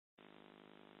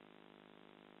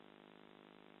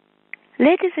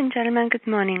Ladies and gentlemen, good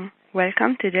morning.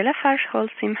 Welcome to the Lafarge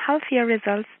Holcim Half-Year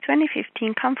Results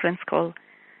 2015 conference call.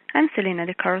 I'm Selena,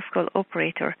 the Chorus Call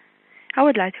operator. I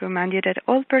would like to remind you that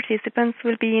all participants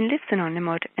will be in listen-only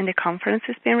mode and the conference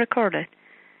is being recorded.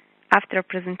 After a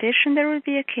presentation, there will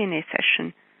be a Q&A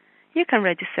session. You can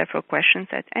register for questions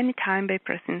at any time by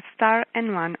pressing star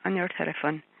and 1 on your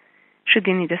telephone. Should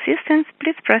you need assistance,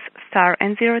 please press star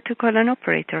and 0 to call an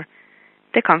operator.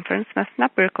 The conference must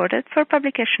not be recorded for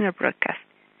publication or broadcast.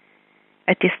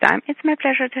 At this time, it's my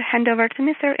pleasure to hand over to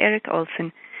Mr. Eric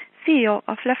Olsen, CEO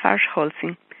of Lafarge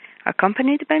Holcim,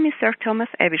 accompanied by Mr. Thomas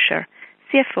Aebischer,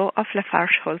 CFO of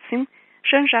Lafarge Holcim,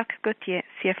 Jean-Jacques Gauthier,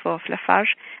 CFO of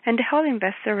Lafarge, and the whole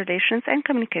investor relations and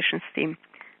communications team.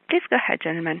 Please go ahead,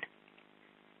 gentlemen.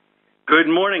 Good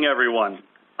morning, everyone.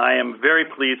 I am very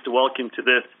pleased to welcome to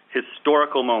this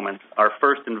historical moment, our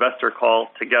first investor call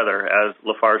together as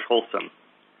Lafarge Holcim.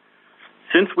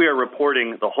 Since we are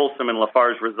reporting the Holcim and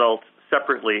Lafarge results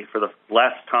separately for the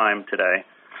last time today,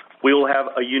 we will have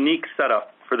a unique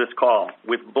setup for this call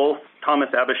with both Thomas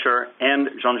Aebischer and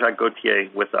Jean-Jacques Gauthier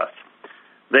with us.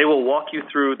 They will walk you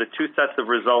through the two sets of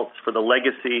results for the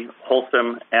legacy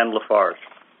Holcim and Lafarge.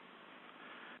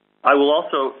 I will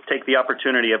also take the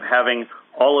opportunity of having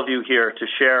all of you here to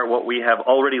share what we have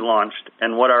already launched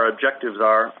and what our objectives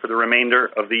are for the remainder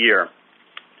of the year.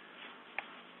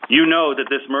 You know that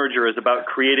this merger is about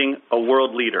creating a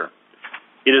world leader.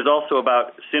 It is also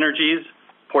about synergies,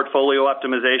 portfolio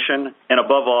optimization, and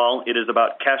above all, it is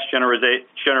about cash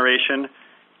generation,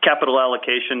 capital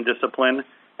allocation discipline,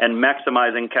 and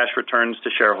maximizing cash returns to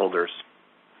shareholders.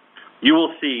 You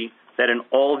will see that in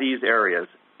all these areas,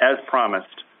 as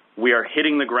promised, we are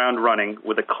hitting the ground running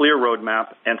with a clear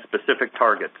roadmap and specific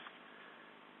targets.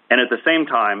 And at the same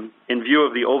time, in view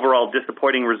of the overall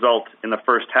disappointing results in the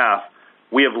first half,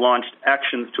 we have launched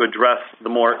actions to address the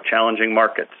more challenging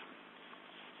markets.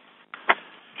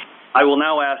 I will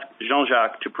now ask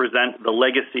Jean-Jacques to present the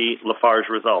legacy Lafarge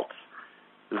results.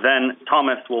 Then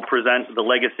Thomas will present the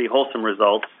legacy Holcim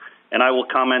results, and I will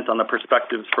comment on the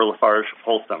perspectives for Lafarge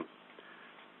Holcim.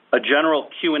 A general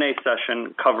Q&A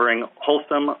session covering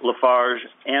Holcim, Lafarge,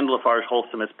 and Lafarge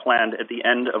Holcim is planned at the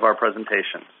end of our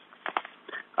presentations.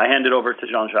 I hand it over to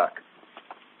Jean-Jacques.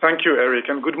 Thank you, Eric,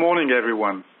 and good morning,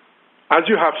 everyone. As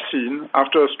you have seen,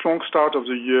 after a strong start of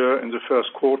the year in the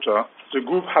first quarter, the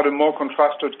group had a more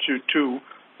contrasted Q2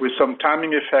 with some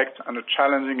timing effects and a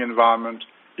challenging environment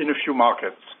in a few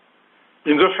markets.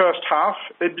 In the first half,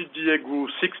 EBITDA grew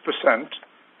 6%,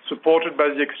 supported by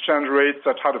the exchange rates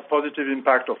that had a positive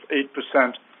impact of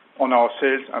 8% on our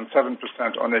sales and 7%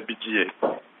 on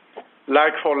EBITDA.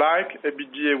 Like for like,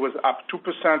 EBITDA was up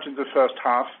 2% in the first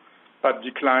half, but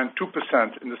declined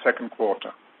 2% in the second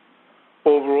quarter.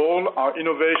 Overall, our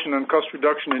innovation and cost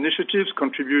reduction initiatives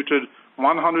contributed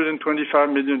 125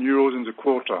 million euros in the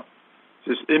quarter.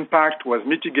 This impact was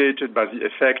mitigated by the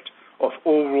effect of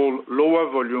overall lower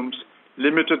volumes,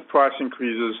 limited price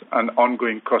increases, and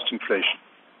ongoing cost inflation.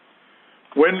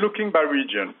 When looking by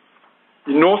region,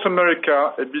 in North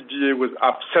America, EBITDA was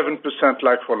up 7%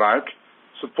 like-for-like,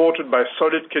 supported by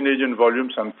solid Canadian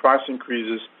volumes and price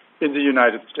increases in the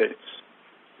United States.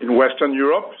 In Western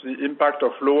Europe, the impact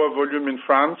of lower volume in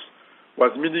France was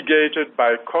mitigated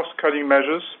by cost-cutting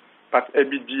measures, but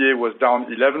EBITDA was down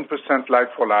 11%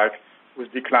 like-for-like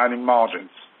with declining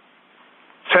margins.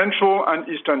 Central and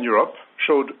Eastern Europe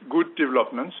showed good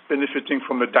developments, benefiting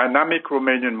from a dynamic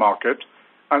Romanian market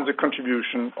and the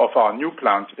contribution of our new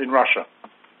plant in Russia.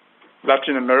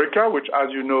 Latin America, which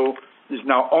as you know is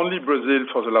now only Brazil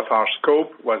for the Lafarge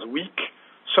scope, was weak,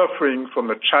 suffering from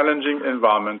a challenging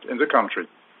environment in the country.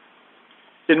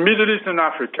 In Middle East and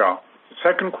Africa, the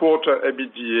second quarter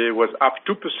EBITDA was up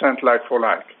 2%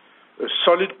 like-for-like, a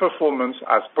solid performance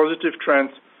as positive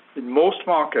trends in most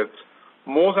markets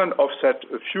more than offset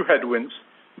a few headwinds,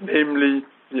 namely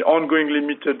the ongoing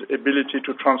limited ability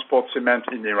to transport cement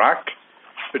in Iraq,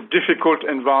 a difficult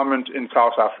environment in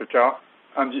South Africa,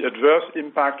 and the adverse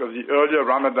impact of the earlier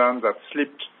Ramadan that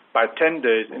slipped by 10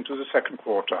 days into the second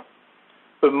quarter.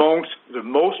 Amongst the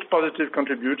most positive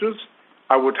contributors,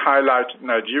 I would highlight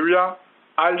Nigeria,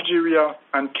 Algeria,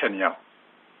 and Kenya.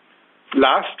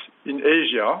 Last, in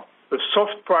Asia, a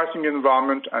soft pricing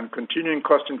environment and continuing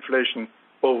cost inflation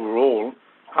overall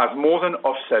has more than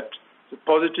offset the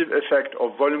positive effect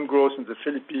of volume growth in the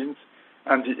Philippines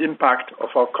and the impact of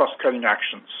our cost-cutting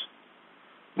actions.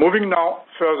 Moving now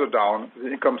further down the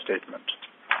income statement.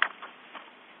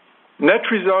 Net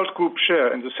result group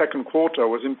share in the second quarter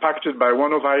was impacted by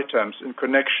one-off items in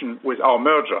connection with our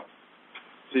merger.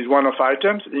 These one-off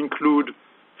items include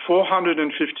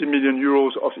 450 million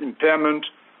euros of impairment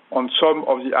on some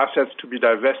of the assets to be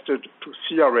divested to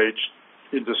CRH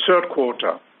in the third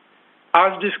quarter.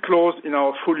 As disclosed in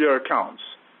our full-year accounts,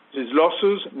 these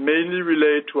losses mainly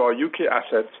relate to our UK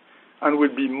assets and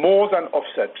will be more than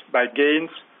offset by gains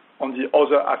on the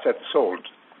other assets sold.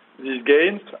 These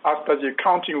gains, as per the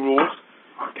accounting rules,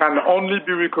 can only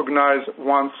be recognized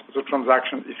once the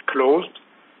transaction is closed.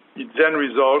 It then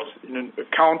results in an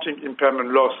accounting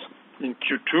impairment loss in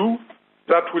Q2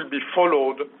 that will be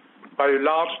followed by a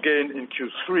large gain in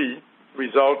Q3,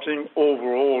 resulting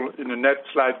overall in a net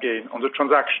slight gain on the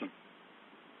transaction.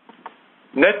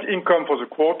 Net income for the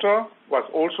quarter was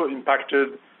also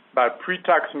impacted by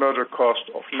pre-tax merger cost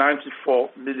of 94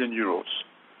 million euros.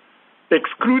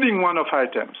 Excluding one-off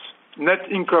items, net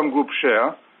income group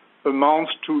share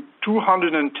amounts to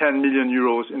 210 million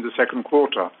euros in the second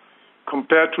quarter.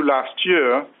 Compared to last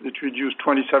year, it reduced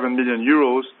 27 million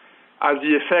euros as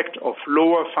the effect of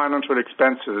lower financial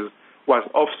expenses was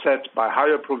offset by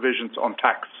higher provisions on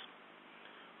tax.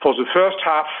 For the first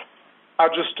half,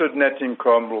 adjusted net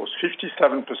income rose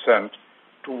 57%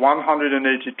 to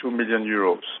 182 million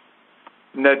euros.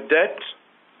 Net debt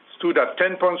stood at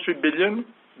 10.3 billion,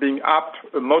 being up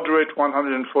a moderate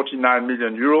 149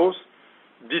 million euros,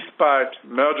 despite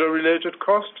merger-related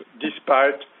costs,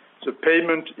 despite the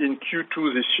payment in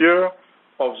Q2 this year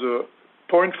of the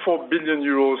 0.4 billion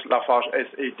euros Lafarge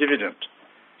SA dividend.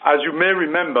 As you may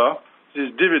remember, this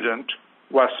dividend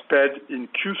was paid in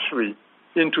Q3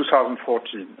 in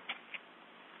 2014.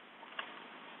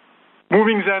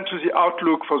 Moving then to the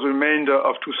outlook for the remainder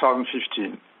of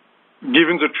 2015.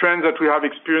 Given the trends that we have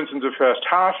experienced in the first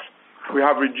half, we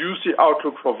have reduced the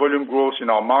outlook for volume growth in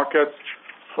our markets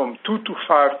from 2 to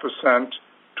 5%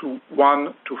 to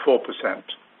 1 to 4%.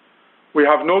 We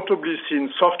have notably seen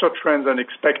softer trends than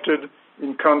expected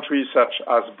in countries such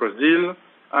as Brazil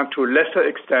and to a lesser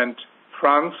extent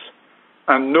France,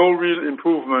 and no real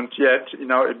improvement yet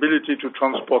in our ability to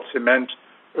transport cement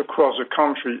across the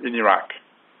country in Iraq.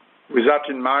 With that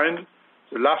in mind,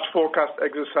 the last forecast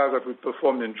exercise that we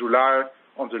performed in July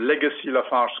on the legacy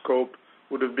Lafarge scope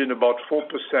would have been about 4%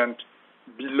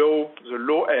 below the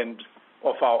low end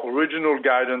of our original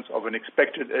guidance of an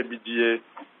expected EBITDA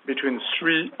between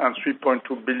 3 and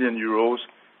 3.2 billion euros,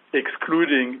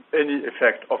 excluding any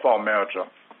effect of our merger.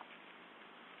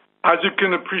 As you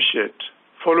can appreciate,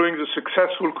 following the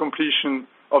successful completion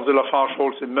of the Lafarge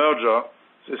Holcim merger,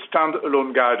 the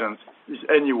standalone guidance is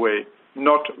anyway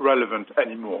not relevant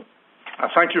anymore. I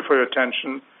thank you for your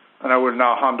attention, and I will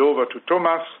now hand over to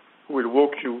Thomas, who will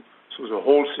walk you through the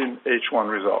Holcim H1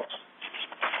 results.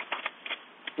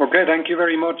 Okay, thank you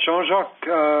very much,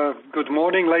 Jean-Jacques. Good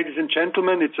morning, ladies and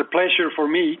gentlemen. It's a pleasure for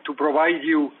me to provide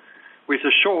you with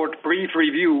a short, brief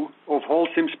review of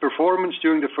Holcim's performance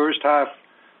during the first half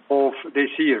of this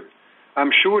year.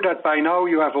 I'm sure that by now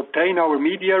you have obtained our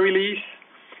media release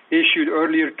issued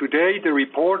earlier today, the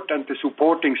report and the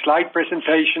supporting slide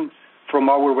presentation from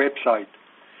our website.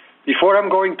 Before I'm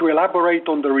going to elaborate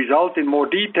on the result in more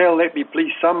detail, let me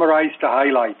please summarize the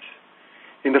highlights.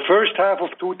 In the first half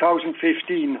of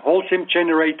 2015, Holcim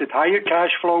generated higher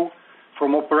cash flow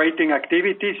from operating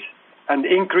activities and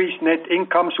increased net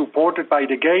income supported by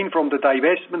the gain from the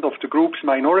divestment of the group's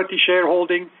minority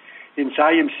shareholding in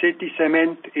Siam City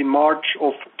Cement in March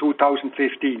of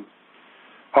 2015.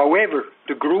 However,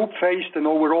 the group faced an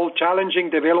overall challenging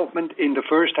development in the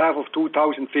first half of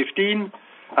 2015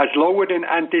 as lower than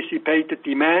anticipated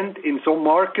demand in some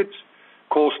markets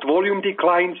caused volume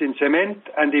declines in cement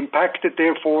and impacted,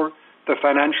 therefore, the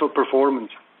financial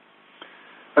performance.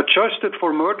 Adjusted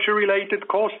for merger-related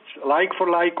costs,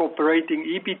 like-for-like operating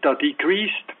EBITDA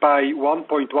decreased by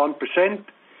 1.1%,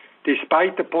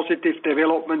 despite the positive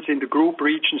developments in the group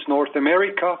regions North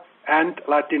America and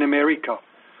Latin America.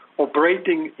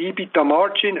 Operating EBITDA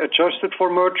margin, adjusted for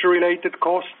merger-related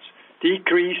costs,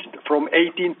 decreased from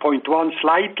 18.1%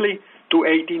 slightly to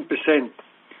 18%.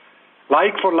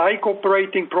 Like-for-like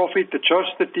operating profit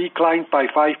adjusted declined by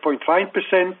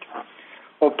 5.5%.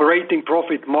 Operating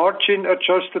profit margin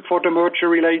adjusted for the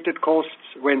merger-related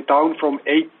costs went down from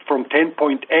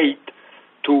 10.8%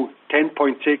 to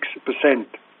 10.6%.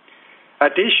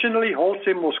 Additionally,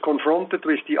 Holcim was confronted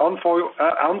with the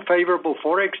unfavorable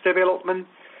forex development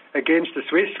against the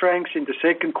Swiss francs in the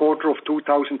second quarter of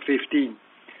 2015.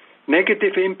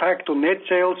 Negative impact on net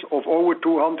sales of over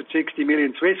 260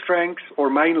 million Swiss francs or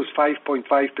minus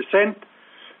 5.5%,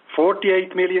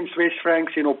 48 million Swiss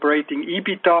francs in operating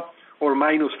EBITDA or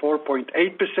minus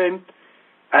 4.8%,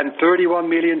 and 31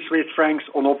 million Swiss francs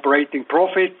on operating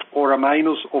profit or a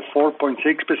minus of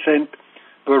 4.6%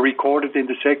 were recorded in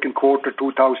the second quarter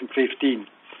 2015.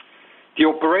 The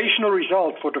operational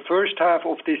result for the first half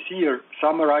of this year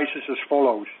summarizes as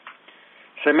follows.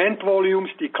 Cement volumes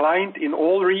declined in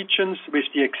all regions with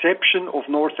the exception of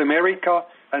North America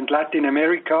and Latin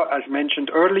America, as mentioned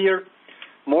earlier.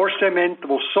 More cement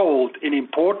was sold in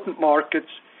important markets,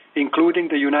 including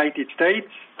the United States,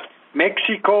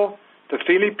 Mexico, the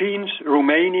Philippines,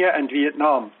 Romania, and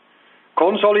Vietnam.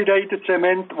 Consolidated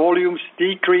cement volumes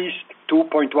decreased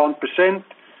 2.1%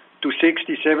 to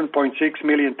 67.6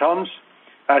 million tons,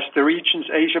 as the regions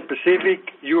Asia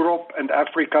Pacific, Europe, and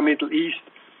Africa, Middle East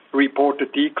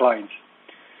reported declines.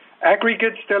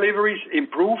 Aggregates deliveries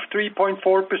improved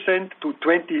 3.4% to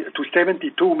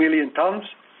 72 million tons,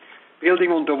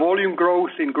 building on the volume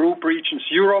growth in group regions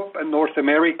Europe and North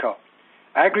America.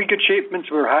 Aggregate shipments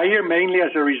were higher mainly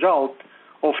as a result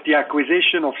of the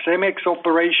acquisition of Cemex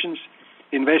operations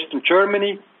in Western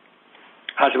Germany,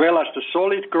 as well as the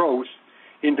solid growth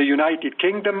in the United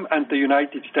Kingdom and the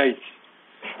United States.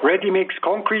 Ready-mix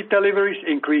concrete deliveries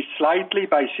increased slightly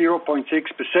by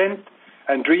 0.6%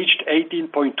 and reached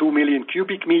 18.2 million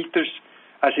cubic meters,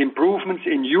 as improvements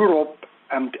in Europe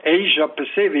and Asia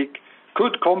Pacific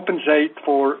could compensate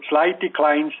for slight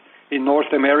declines in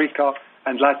North America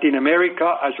and Latin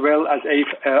America, as well as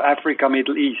Africa,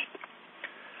 Middle East.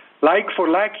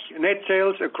 Like-for-like net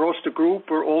sales across the group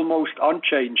were almost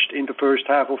unchanged in the first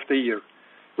half of the year.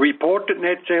 Reported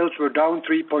net sales were down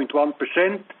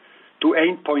 3.1% to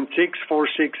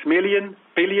 8.646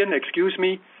 billion,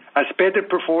 as better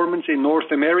performance in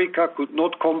North America could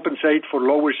not compensate for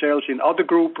lower sales in other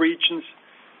group regions,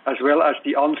 as well as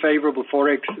the unfavorable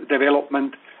forex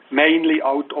development, mainly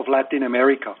out of Latin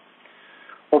America.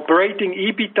 Operating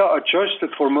EBITDA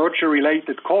adjusted for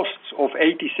merger-related costs of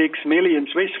 86 million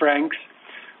Swiss francs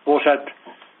was at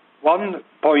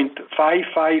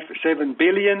 1.557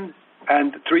 billion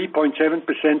and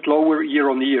 3.7% lower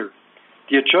year-on-year.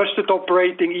 The adjusted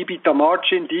operating EBITDA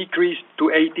margin decreased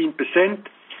to 18%.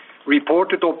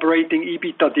 Reported operating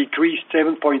EBITDA decreased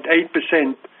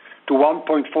 7.8% to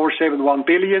 1.471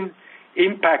 billion,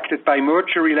 impacted by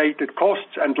merger-related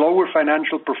costs and lower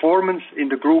financial performance in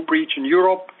the group region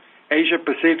Europe, Asia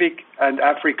Pacific, and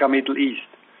Africa, Middle East.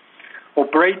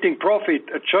 Operating profit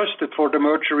adjusted for the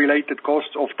merger-related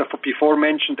costs of the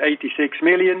before-mentioned 86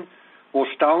 million was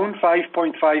down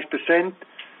 5.5%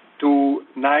 to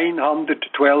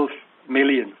 912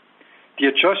 million. The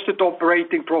adjusted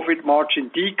operating profit margin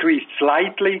decreased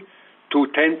slightly to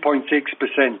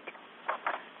 10.6%.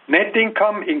 Net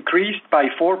income increased by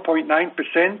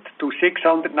 4.9% to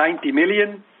 690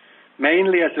 million,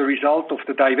 mainly as a result of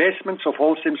the divestments of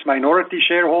Holcim's minority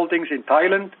shareholdings in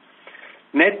Thailand.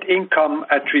 Net income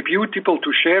attributable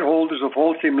to shareholders of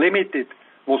Holcim Limited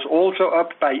was also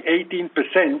up by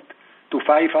 18% to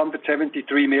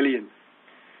 573 million.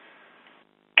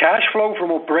 Cash flow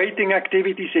from operating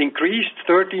activities increased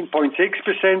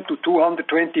 13.6% to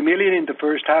 220 million in the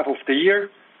first half of the year.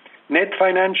 Net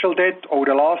financial debt over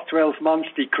the last 12 months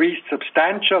decreased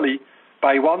substantially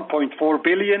by 1.4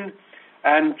 billion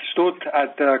and stood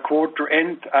at the quarter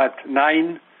end at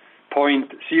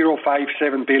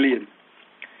 9.057 billion.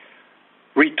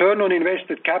 Return on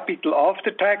invested capital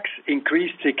after tax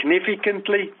increased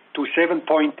significantly to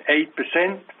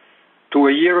 7.8%. To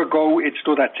a year ago, it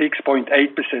stood at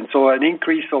 6.8%, so an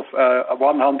increase of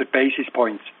 100 basis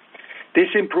points.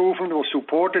 This improvement was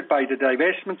supported by the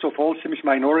divestments of Holcim's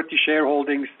minority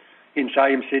shareholdings in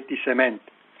Siam City Cement.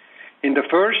 In the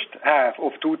first half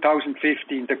of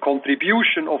 2015, the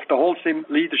contribution of the Holcim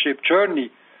leadership journey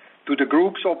to the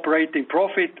group's operating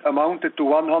profit amounted to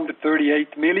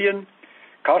 138 million.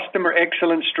 Customer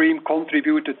excellence stream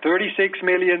contributed 36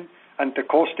 million, and the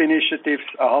cost initiatives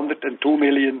 102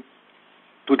 million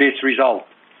to this result.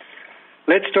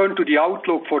 Let's turn to the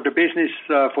outlook for the business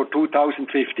for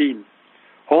 2015.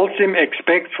 Holcim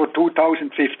expects for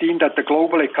 2015 that the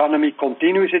global economy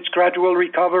continues its gradual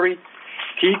recovery.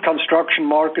 Key construction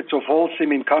markets of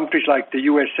Holcim in countries like the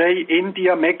USA,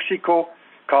 India, Mexico,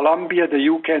 Colombia, the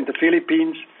UK, and the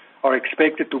Philippines are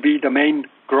expected to be the main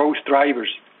growth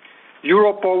drivers.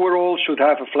 Europe overall should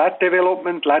have a flat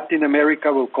development. Latin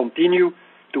America will continue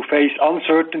to face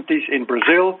uncertainties in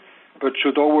Brazil, but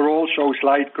should overall show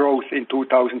slight growth in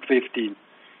 2015.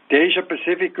 The Asia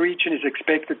Pacific region is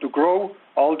expected to grow,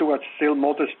 although at still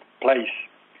modest pace.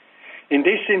 In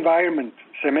this environment,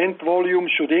 cement volume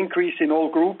should increase in all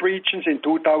group regions in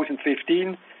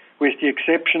 2015, with the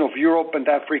exception of Europe and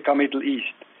Africa, Middle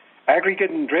East.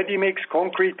 Aggregate and ready-mix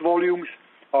concrete volumes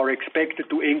are expected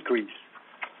to increase.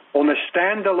 On a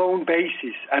standalone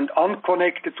basis and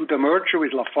unconnected to the merger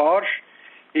with Lafarge,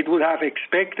 it would have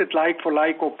expected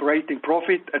like-for-like operating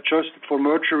profit adjusted for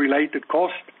merger-related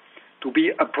costs to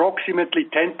be approximately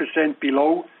 10%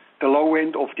 below the low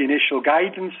end of the initial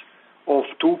guidance of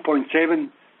 2.7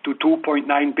 to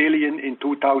 2.9 billion in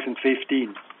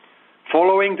 2015.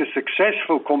 Following the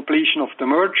successful completion of the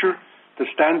merger, the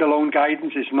standalone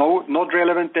guidance is not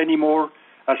relevant anymore,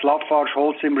 as Lafarge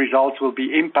Holcim results will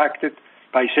be impacted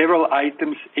by several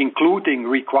items, including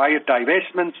required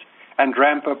divestments and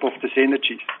ramp-up of the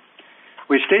synergies.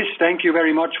 With this, thank you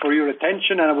very much for your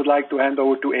attention, and I would like to hand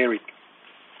over to Eric.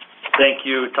 Thank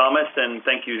you, Thomas, and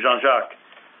thank you, Jean-Jacques.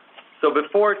 So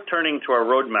before turning to our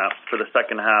roadmap for the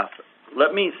second half,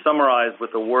 let me summarize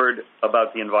with a word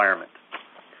about the environment.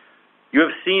 You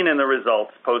have seen in the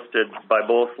results posted by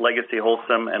both Legacy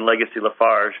Holcim and Legacy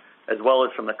Lafarge, as well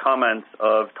as from the comments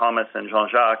of Thomas and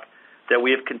Jean-Jacques, that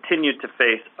we have continued to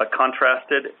face a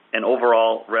contrasted and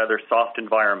overall rather soft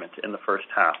environment in the first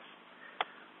half.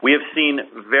 We have seen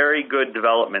very good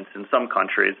developments in some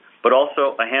countries, but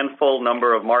also a handful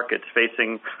number of markets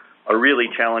facing a really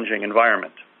challenging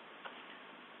environment.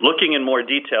 Looking in more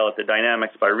detail at the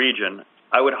dynamics by region,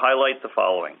 I would highlight the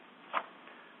following.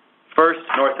 First,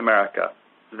 North America.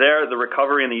 There, the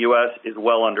recovery in the U.S. is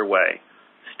well underway,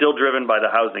 still driven by the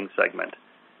housing segment.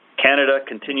 Canada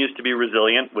continues to be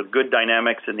resilient with good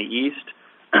dynamics in the east.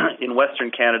 In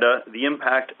Western Canada, the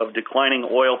impact of declining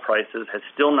oil prices has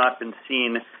still not been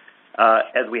seen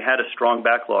as we had a strong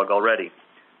backlog already.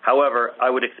 However, I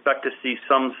would expect to see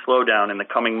some slowdown in the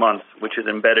coming months, which is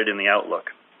embedded in the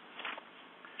outlook.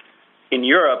 In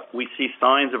Europe, we see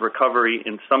signs of recovery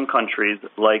in some countries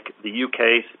like the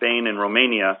UK, Spain, and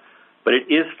Romania, but it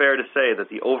is fair to say that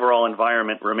the overall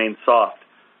environment remains soft,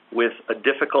 with a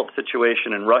difficult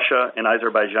situation in Russia and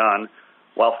Azerbaijan,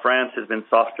 while France has been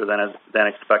softer than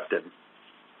expected.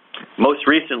 Most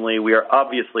recently, we are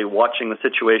obviously watching the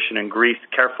situation in Greece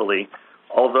carefully,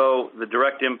 although the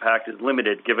direct impact is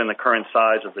limited given the current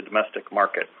size of the domestic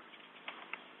market.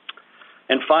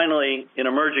 And finally, in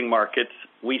emerging markets,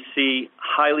 we see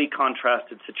highly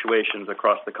contrasted situations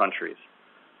across the countries.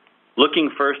 Looking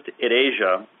first at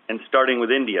Asia and starting with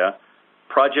India,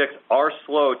 projects are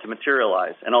slow to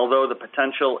materialize, and although the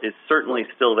potential is certainly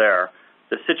still there,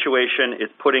 the situation is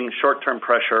putting short-term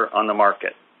pressure on the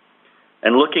market.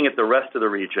 And looking at the rest of the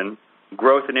region,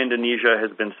 growth in Indonesia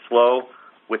has been slow,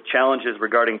 with challenges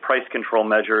regarding price control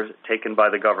measures taken by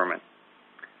the government.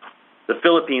 The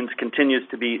Philippines continues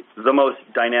to be the most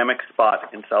dynamic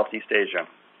spot in Southeast Asia.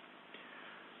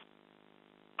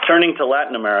 Turning to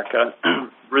Latin America,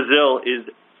 Brazil is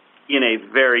in a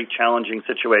very challenging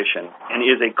situation and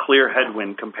is a clear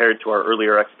headwind compared to our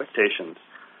earlier expectations.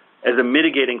 As a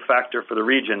mitigating factor for the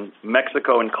region,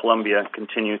 Mexico and Colombia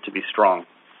continue to be strong.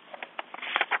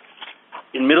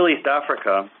 In Middle East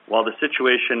Africa, while the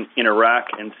situation in Iraq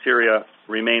and Syria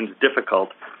remains difficult,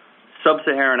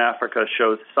 Sub-Saharan Africa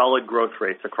shows solid growth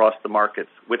rates across the markets,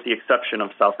 with the exception of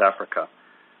South Africa.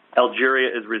 Algeria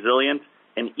is resilient,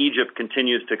 and Egypt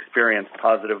continues to experience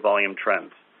positive volume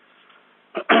trends.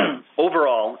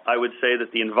 Overall, I would say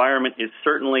that the environment is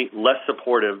certainly less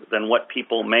supportive than what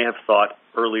people may have thought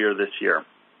earlier this year.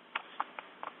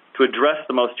 To address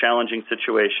the most challenging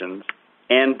situations,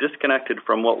 and disconnected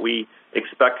from what we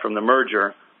expect from the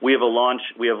merger, we have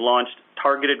launched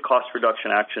targeted cost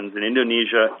reduction actions in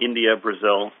Indonesia, India,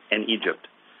 Brazil, and Egypt.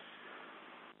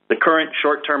 The current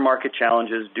short-term market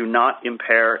challenges do not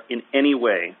impair in any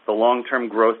way the long-term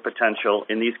growth potential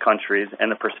in these countries and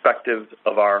the perspectives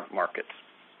of our markets.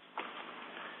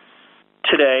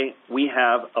 Today, we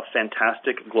have a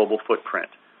fantastic global footprint,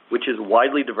 which is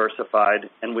widely diversified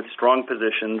and with strong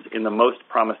positions in the most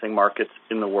promising markets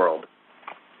in the world.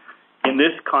 In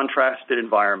this contrasted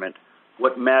environment,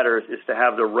 what matters is to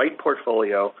have the right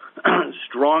portfolio,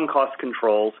 strong cost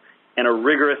controls, and a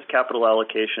rigorous capital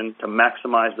allocation to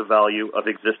maximize the value of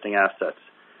existing assets.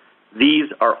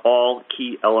 These are all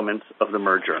key elements of the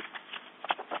merger.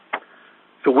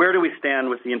 So where do we stand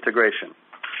with the integration?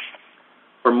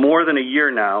 For more than a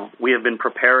year now, we have been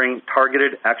preparing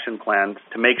targeted action plans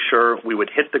to make sure we would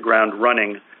hit the ground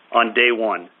running on day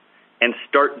one and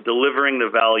start delivering the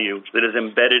value that is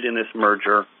embedded in this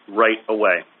merger right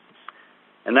away.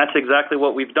 And that's exactly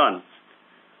what we've done.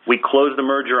 We closed the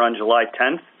merger on July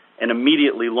 10th and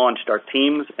immediately launched our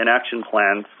teams and action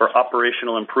plans for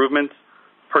operational improvements,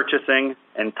 purchasing,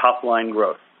 and top-line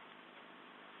growth.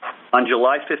 On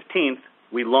July 15th,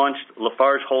 we launched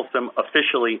Lafarge Holcim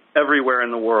officially everywhere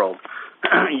in the world,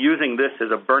 using this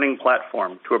as a burning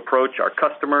platform to approach our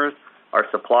customers, our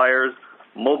suppliers,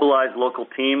 mobilize local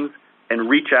teams, and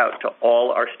reach out to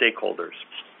all our stakeholders.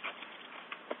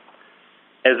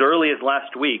 As early as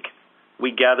last week,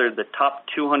 we gathered the top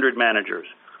 200 managers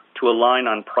to align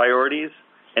on priorities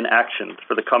and actions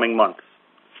for the coming months.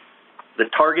 The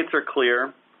targets are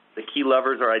clear, the key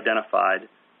levers are identified,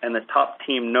 and the top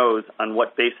team knows on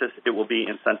what basis it will be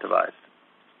incentivized.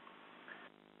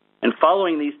 And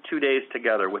following these 2 days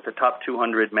together with the top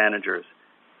 200 managers,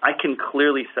 I can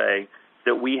clearly say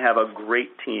that we have a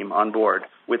great team on board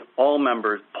with all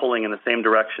members pulling in the same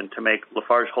direction to make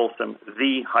Lafarge Holcim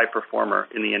the high performer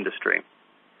in the industry.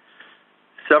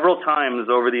 Several times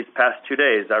over these past 2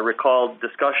 days, I recalled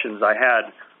discussions I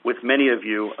had with many of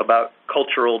you about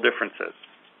cultural differences.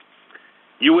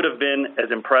 You would have been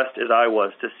as impressed as I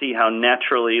was to see how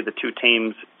naturally the two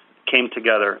teams came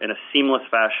together in a seamless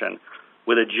fashion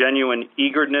with a genuine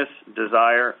eagerness,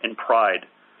 desire, and pride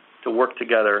to work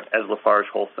together as Lafarge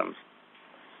Holcim.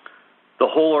 The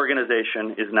whole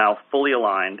organization is now fully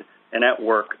aligned and at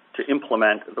work to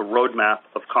implement the roadmap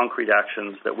of concrete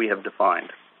actions that we have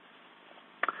defined.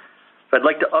 So I'd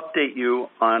like to update you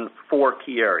on 4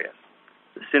 key areas: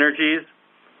 the synergies,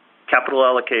 capital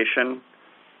allocation,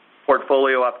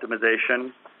 portfolio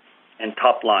optimization, and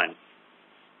top line.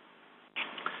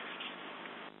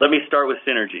 Let me start with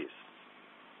synergies.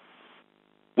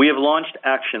 We have launched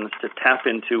actions to tap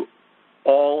into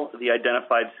all the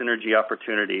identified synergy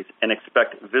opportunities and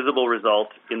expect visible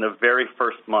results in the very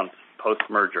first month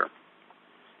post-merger.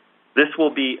 This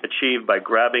will be achieved by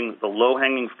grabbing the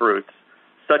low-hanging fruits,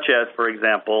 such as, for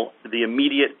example, the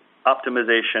immediate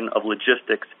optimization of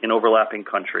logistics in overlapping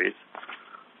countries,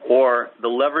 or the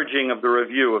leveraging of the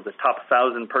review of the top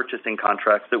 1,000 purchasing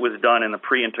contracts that was done in the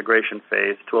pre-integration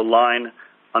phase to align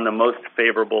on the most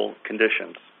favorable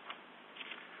conditions.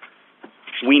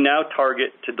 We now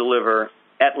target to deliver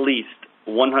at least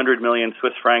 100 million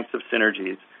Swiss francs of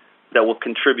synergies that will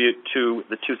contribute to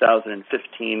the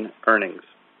 2015 earnings.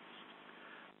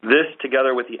 This,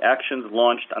 together with the actions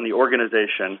launched on the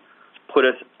organization, put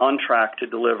us on track to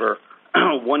deliver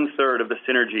 1/3 of the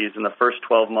synergies in the first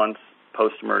 12 months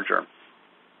post-merger.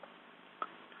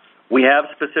 We have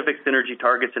specific synergy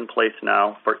targets in place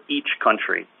now for each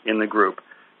country in the group,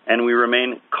 and we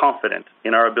remain confident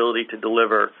in our ability to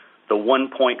deliver the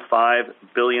 1.5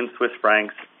 billion Swiss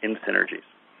francs in synergies.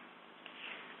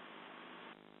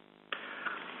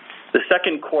 The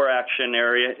second core action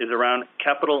area is around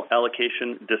capital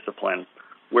allocation discipline,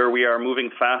 where we are moving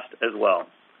fast as well.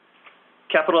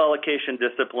 Capital allocation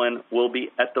discipline will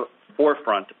be at the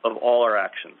forefront of all our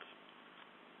actions.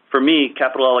 For me,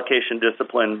 capital allocation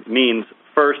discipline means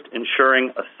first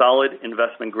ensuring a solid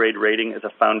investment grade rating as a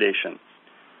foundation.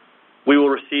 We will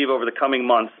receive over the coming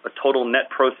months a total net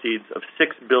proceeds of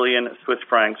 6 billion Swiss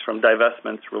francs from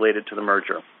divestments related to the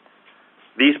merger.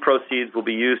 These proceeds will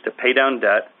be used to pay down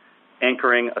debt,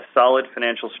 anchoring a solid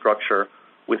financial structure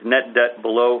with net debt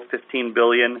below 15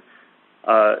 billion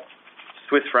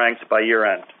Swiss francs by year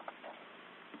end.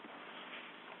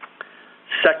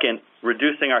 Second,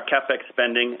 reducing our CapEx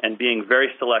spending and being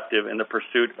very selective in the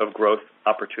pursuit of growth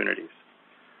opportunities.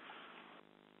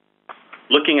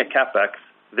 Looking at CapEx,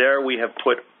 there we have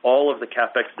put all of the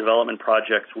CapEx development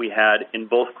projects we had in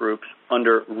both groups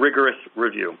under rigorous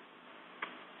review.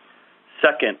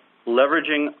 Second,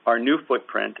 leveraging our new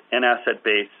footprint and asset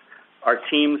base, our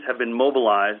teams have been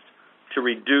mobilized to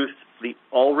reduce the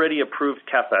already approved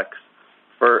CapEx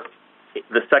for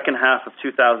the second half of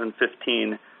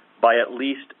 2015 by at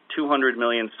least 200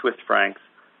 million Swiss francs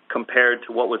compared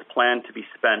to what was planned to be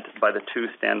spent by the two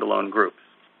standalone groups.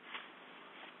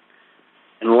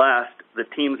 And last, the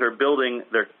teams are building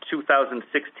their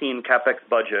 2016 CapEx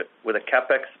budget with a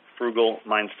CapEx-frugal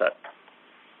mindset.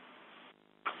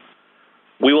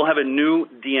 We will have a new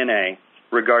DNA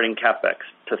regarding CapEx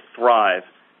to thrive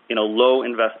in a low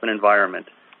investment environment,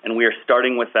 and we are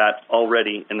starting with that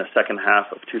already in the second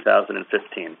half of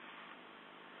 2015.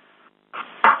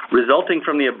 Resulting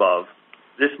from the above,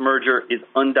 this merger is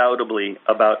undoubtedly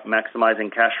about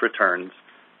maximizing cash returns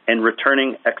and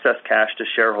returning excess cash to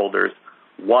shareholders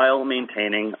while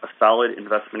maintaining a solid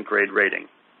investment-grade rating.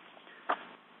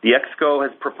 The ExCo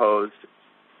has proposed,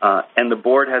 and the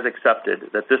board has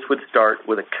accepted, that this would start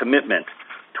with a commitment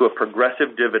to a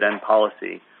progressive dividend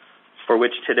policy, for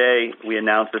which today we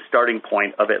announced a starting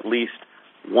point of at least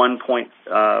 1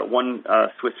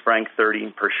 Swiss franc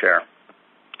 30 per share.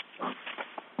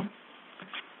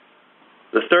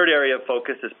 The third area of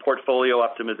focus is portfolio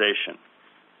optimization.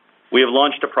 We have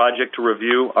launched a project to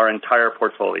review our entire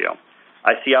portfolio.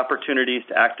 I see opportunities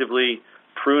to actively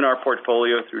prune our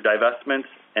portfolio through divestments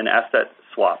and asset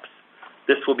swaps.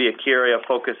 This will be a key area of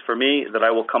focus for me that I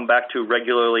will come back to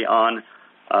regularly on,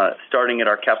 starting at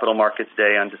our Capital Markets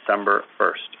Day on December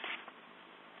 1st.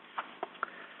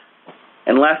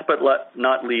 And last but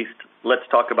not least, let's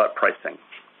talk about pricing.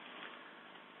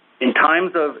 In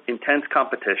times of intense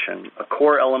competition, a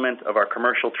core element of our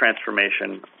commercial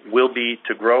transformation will be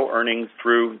to grow earnings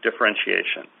through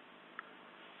differentiation.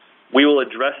 We will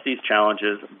address these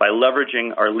challenges by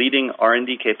leveraging our leading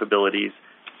R&D capabilities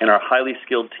and our highly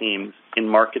skilled teams in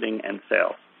marketing and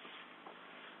sales.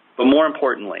 But more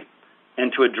importantly,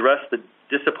 and to address the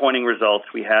disappointing results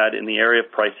we had in the area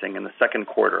of pricing in the second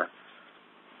quarter,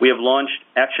 we have launched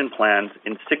action plans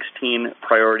in 16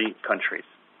 priority countries.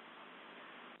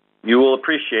 You will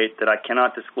appreciate that I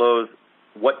cannot disclose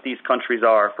what these countries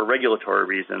are for regulatory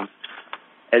reasons,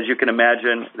 as you can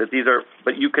imagine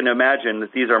but you can imagine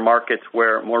that these are markets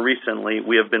where more recently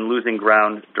we have been losing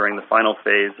ground during the final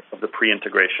phase of the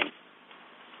pre-integration.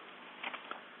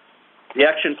 The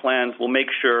action plans will make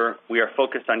sure we are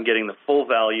focused on getting the full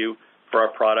value for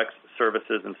our products,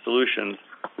 services, and solutions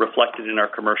reflected in our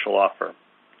commercial offer.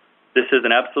 This is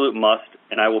an absolute must,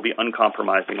 and I will be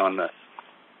uncompromising on this.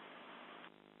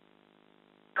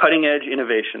 Cutting-edge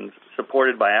innovations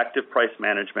supported by active price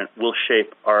management will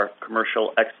shape our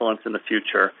commercial excellence in the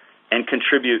future and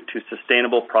contribute to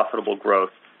sustainable, profitable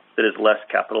growth that is less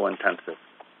capital intensive.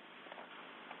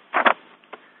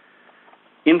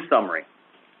 In summary,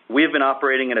 we have been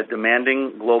operating in a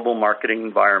demanding global marketing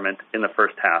environment in the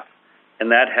first half, and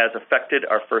that has affected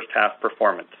our first half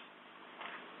performance.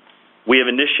 We have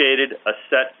initiated a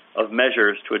set of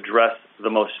measures to address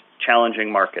the most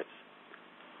challenging markets.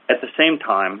 At the same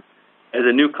time, as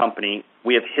a new company,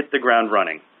 we have hit the ground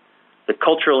running. The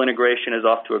cultural integration is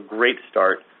off to a great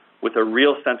start with a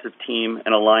real sense of team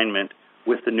and alignment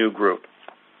with the new group.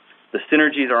 The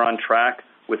synergies are on track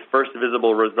with first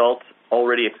visible results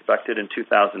already expected in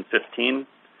 2015.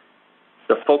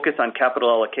 The focus on capital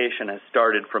allocation has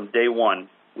started from day one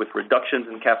with reductions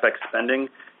in CapEx spending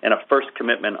and a first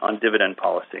commitment on dividend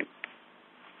policy.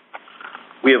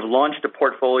 We have launched a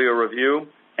portfolio review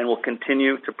and will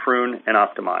continue to prune and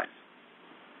optimize.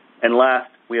 And last,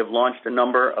 we have launched a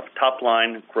number of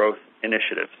top-line growth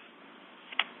initiatives.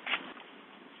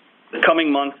 The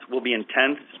coming months will be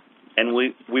intense, and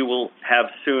we will have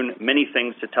soon many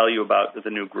things to tell you about with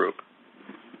the new group.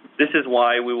 This is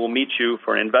why we will meet you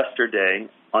for an Investor Day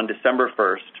on December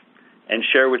 1st and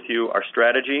share with you our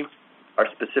strategy, our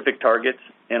specific targets,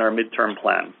 and our midterm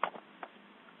plan.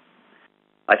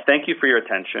 I thank you for your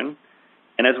attention,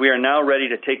 and as we are now ready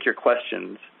to take your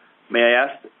questions, may I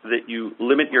ask that you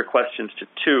limit your questions to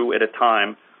 2 at a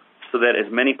time so that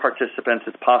as many participants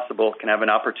as possible can have an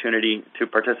opportunity to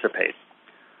participate.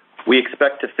 We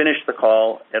expect to finish the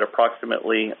call at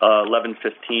approximately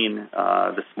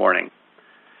 11:15 this morning.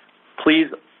 Please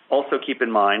also keep in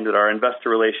mind that our investor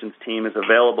relations team is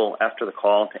available after the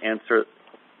call to answer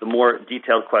the more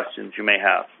detailed questions you may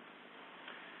have.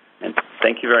 And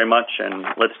thank you very much, and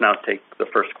let's now take the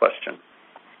first question.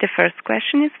 The first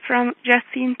question is from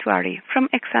Yassine Touahri from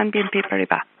Exane BNP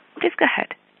Paribas. Please go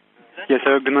ahead. Yes,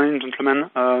 good morning,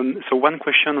 gentlemen. So one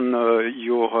question on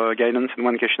your guidance and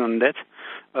one question on debt.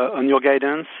 On your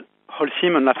guidance,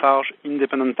 Holcim and Lafarge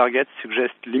independent targets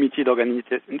suggest limited organic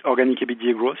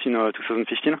EBITDA growth in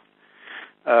 2015.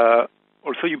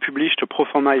 Also, you published a pro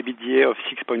forma EBITDA of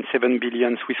 6.7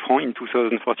 billion Swiss francs in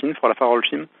 2014 for Lafarge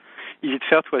Holcim. Is it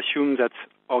fair to assume that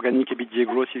organic EBITDA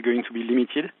growth is going to be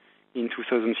limited in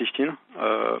 2015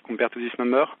 compared to this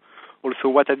number? Also,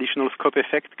 what additional scope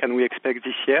effect can we expect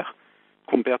this year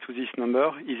compared to this number?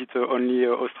 Is it only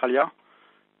Australia?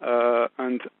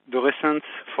 And the recent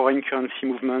foreign currency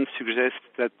movement suggests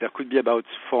that there could be about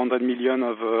 400 million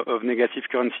of negative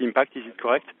currency impact. Is it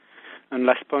correct? And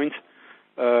last point,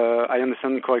 I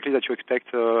understand correctly that you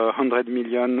expect 100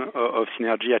 million of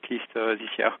synergy at least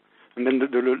this year. And then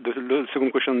the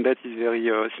second question on debt is very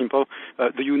simple.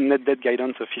 Do you net debt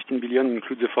guidance of 15 billion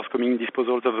include the forthcoming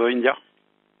disposals of India?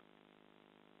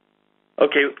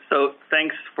 Okay, so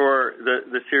thanks for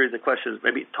the series of questions.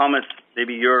 Maybe Thomas,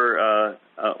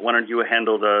 why don't you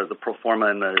handle the pro forma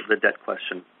and the debt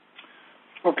question?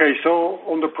 Okay, so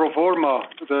on the pro forma,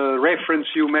 the reference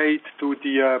you made to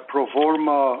the pro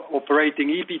forma operating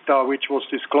EBITDA, which was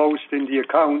disclosed in the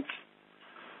accounts,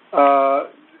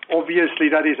 obviously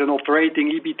that is an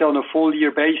operating EBITDA on a full year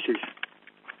basis.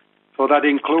 So that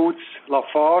includes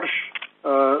Lafarge,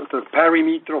 the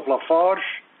perimeter of Lafarge,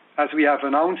 as we have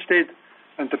announced it,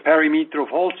 and the perimeter of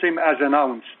Holcim as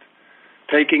announced,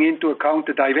 taking into account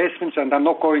the divestments, and I'm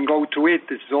not going to go to it,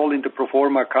 this is all in the pro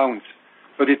forma accounts,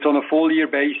 but it's on a full year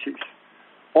basis.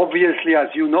 Obviously, as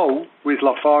you know, with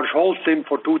Lafarge Holcim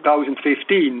for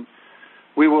 2015,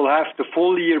 we will have the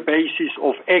full year basis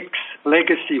of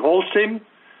ex-legacy Holcim,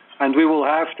 and we will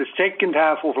have the second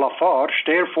half of Lafarge,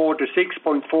 therefore the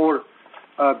 6.4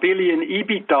 billion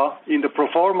EBITDA in the pro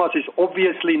formas is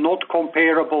obviously not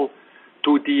comparable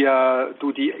to the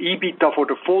EBITDA for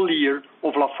the full year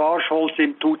of Lafarge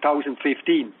Holcim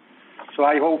 2015. So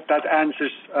I hope that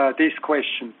answers this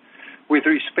question. With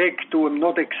respect to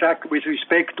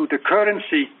the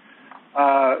currency,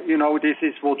 this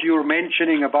is what you're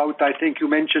mentioning about. I think you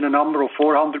mentioned a number of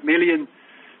 400 million.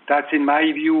 That's in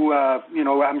my view,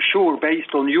 I'm sure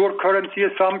based on your currency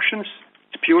assumptions.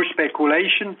 It's pure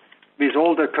speculation. With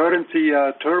all the currency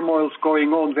turmoils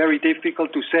going on, very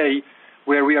difficult to say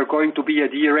where we are going to be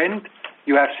at year end.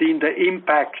 You have seen the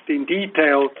impact in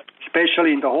detail,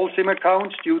 especially in the Holcim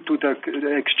accounts, due to the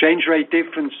exchange rate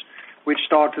difference, which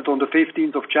started on the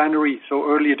 15th of January, so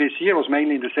earlier this year, was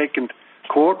mainly in the second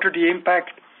quarter, the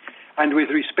impact. And with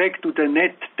respect to the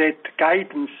net debt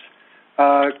guidance,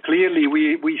 clearly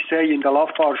we say in the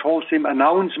Lafarge Holcim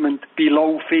announcement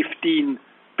below 15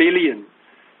 billion.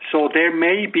 So there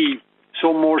may be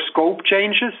some more scope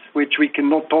changes, which we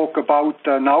cannot talk about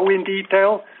now in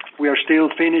detail. We are still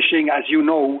finishing, as you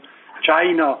know,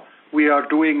 China. We are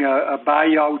doing a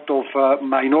buyout of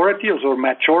minorities or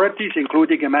majorities,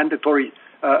 including a mandatory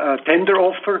tender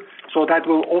offer. So that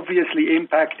will obviously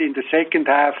impact in the second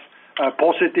half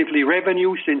positively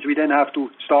revenue, since we then have to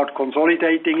start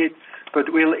consolidating it,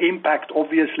 but will impact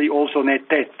obviously also net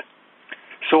debt.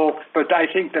 So, but I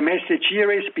think the message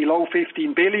here is below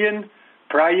 15 billion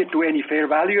prior to any fair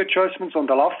value adjustments on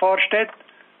the Lafarge debt,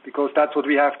 because that's what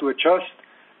we have to adjust,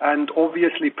 and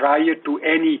obviously prior to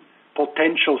any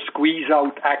potential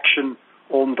squeeze-out action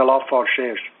on the Lafarge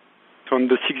shares. So on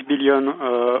the 6 billion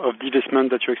of divestment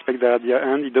that you expect at the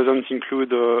end, it doesn't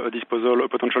include a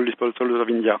potential disposal of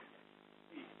India?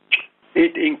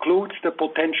 It includes the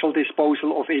potential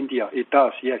disposal of India. It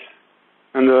does, yes.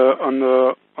 And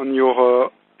on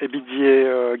your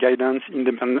EBITDA guidance,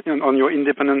 on your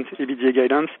independent EBITDA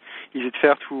guidance, is it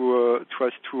fair to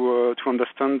us to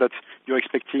understand that you're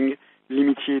expecting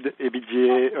limited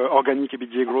EBITDA, organic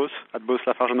EBITDA growth at both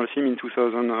Lafarge and Holcim in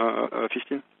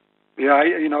 2015? Yeah,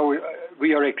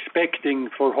 we are expecting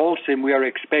for Holcim, we are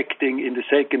expecting in the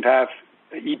second half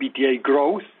EBITDA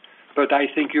growth, but I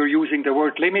think you're using the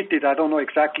word limited. I don't know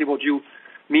exactly what you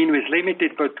mean with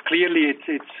limited, but clearly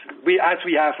as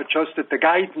we have adjusted the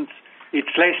guidance,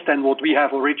 it's less than what we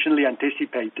have originally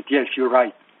anticipated. Yes, you're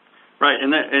right. Right,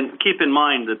 and keep in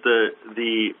mind that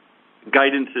the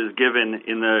guidance is given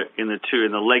in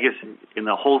the legacy, in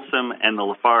the Holcim and the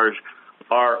Lafarge,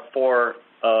 are for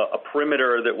a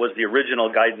perimeter that was the original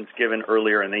guidance given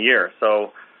earlier in the year.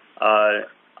 So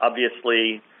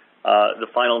obviously the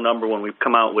final number when we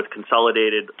come out with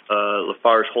consolidated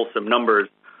Lafarge Holcim numbers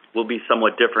will be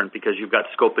somewhat different, because you've got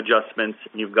scope adjustments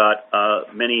and you've got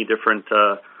many different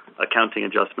accounting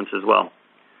adjustments as well.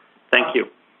 Thank you.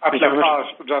 At Lafarge,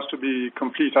 just to be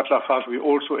complete, at Lafarge we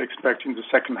also expect in the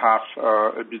second half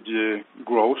EBITDA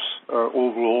growth,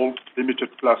 overall limited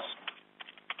plus.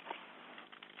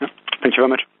 Yeah. Thank you very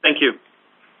much. Thank you.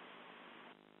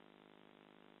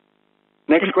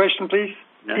 Next question, please.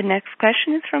 The next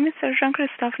question is from Mr.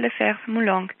 Jean-Christophe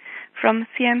Lefebvre-Moulon from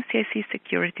CM-CIC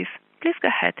Securities. Please go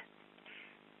ahead.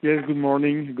 Yes, good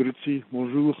morning. Grüezi,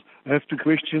 bonjour. I have two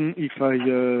questions, if I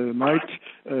might.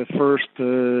 First,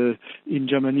 in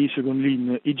Germany, secondly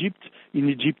in Egypt. In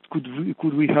Egypt,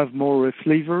 could we have more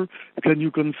flavor? Can you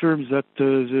confirm that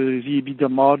the EBITDA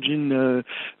margin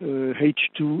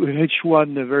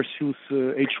H1 versus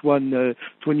H1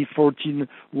 2014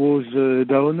 was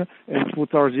down? And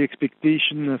what are the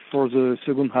expectations for the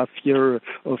second half year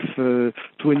of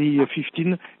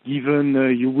 2015, given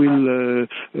you will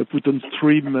put on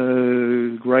stream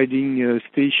grinding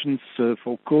stations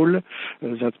for coal?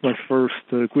 That's my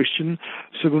first question.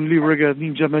 Secondly,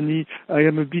 regarding Germany, I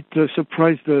am a bit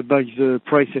surprised by the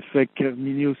price effect,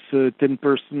 minus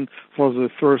 10% for the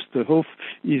first half.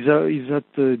 Is that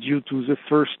due to the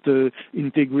first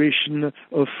integration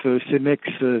of Cemex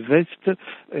West?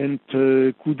 And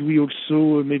could we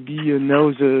also maybe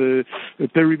know the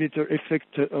perimeter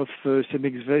effect of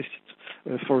Cemex West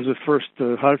for the first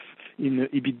half in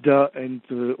EBITDA and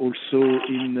also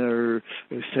in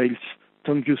sales?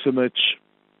 Thank you so much.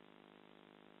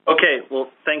 Okay, well,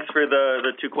 thanks for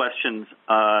the two questions.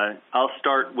 I'll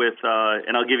start with,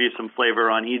 and I'll give you some flavor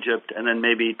on Egypt, and then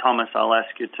maybe, Thomas, I'll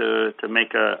ask you to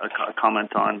make a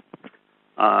comment on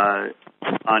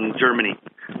Germany.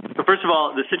 So first of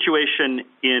all, the situation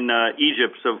in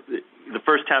Egypt, so the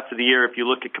first half of the year, if you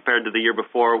look at compared to the year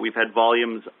before, we've had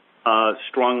volumes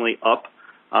strongly up,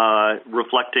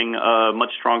 reflecting a much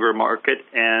stronger market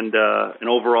and an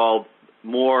overall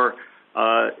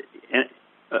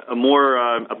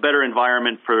a better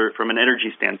environment from an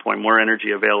energy standpoint, more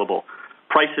energy available.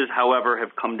 Prices, however,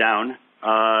 have come down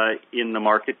in the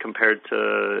market compared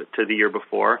to the year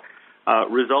before,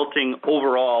 resulting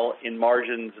overall in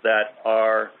margins that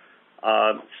are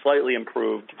slightly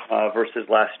improved versus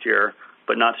last year,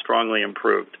 but not strongly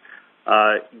improved.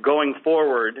 Going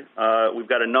forward, we've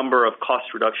got a number of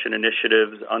cost reduction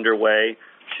initiatives underway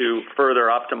to further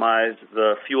optimize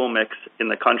the fuel mix in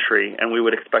the country, and we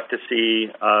would expect to see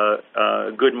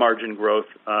good margin growth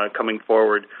coming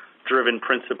forward, driven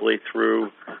principally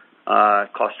through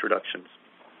cost reductions,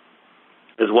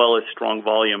 as well as strong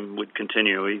volume would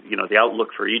continue. You know, the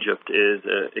outlook for Egypt is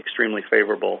extremely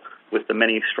favorable with the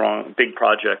many strong, big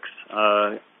projects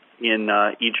in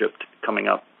Egypt coming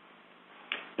up.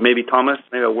 And maybe Thomas,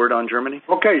 maybe a word on Germany?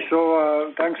 Okay,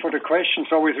 so thanks for the question.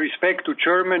 So with respect to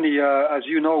Germany, as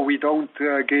you know, we don't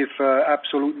give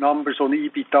absolute numbers on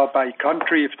EBITDA by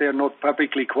country if they're not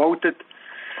publicly quoted.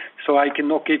 So I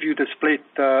cannot give you the split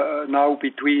now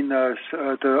between the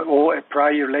all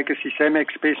prior legacy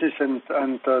Cemex business and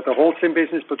the Holcim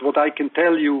business. But what I can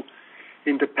tell you,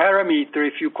 in the parameter,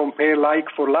 if you compare like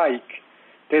for like,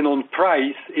 then on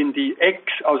price in the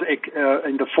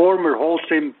in the former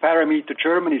Holcim parameter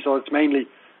Germany, so it's mainly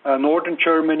northern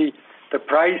Germany, the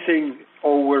pricing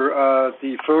over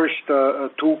the first 2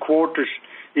 quarters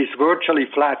is virtually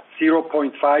flat,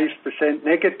 0.5%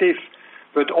 negative.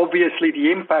 But obviously the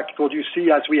impact, what you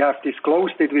see as we have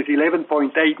disclosed it with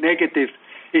 11.8 negative,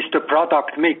 is the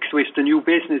product mix with the new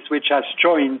business which has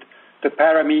joined the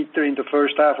parameter in the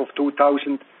first half of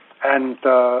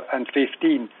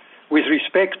 2015. With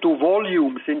respect to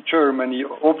volumes in Germany,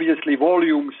 obviously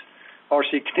volumes are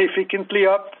significantly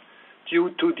up due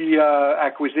to the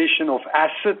acquisition of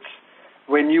assets.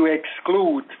 When you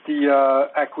exclude the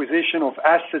acquisition of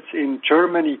assets in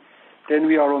Germany, then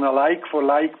we are on a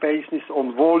like-for-like basis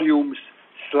on volumes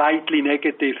slightly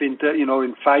negative in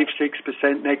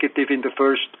 5-6% negative in the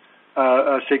first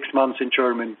 6 months in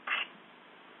Germany.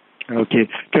 Okay.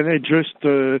 Can I just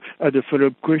add a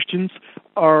follow-up question?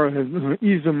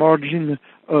 Is the margin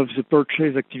of the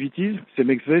purchase activities,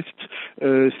 Cemex West,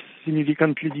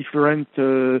 significantly different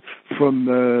from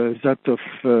that of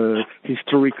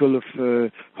historical of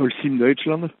Holcim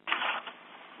Deutschland?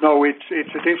 No, it's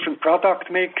a different product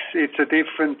mix. It's a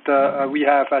different. We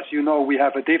have, as you know, we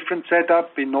have a different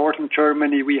setup in northern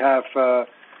Germany. We have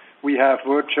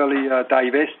virtually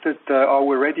divested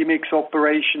our ready-mix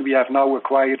operation. We have now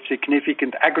acquired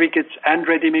significant aggregates and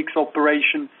ready-mix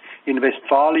operation in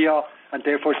Westphalia, and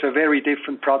therefore it's a very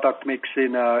different product mix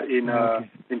in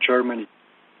Germany.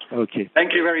 Okay.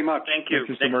 Thank you very much. Thank you.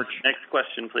 Thank you so much. Next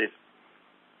question, please.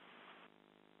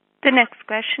 The next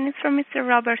question is from Mr.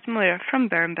 Robert Muir from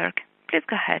Berenberg. Please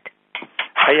go ahead.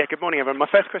 Yeah, good morning, everyone. My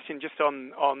first question just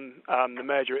on the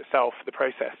merger itself, the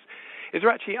process. Is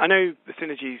there actually, I know the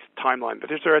synergies timeline,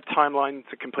 but is there a timeline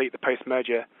to complete the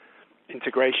post-merger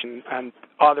integration? And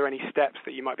are there any steps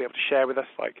that you might be able to share with us,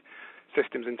 like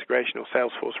systems integration or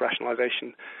Salesforce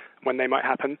rationalization, when they might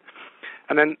happen?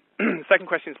 And then the second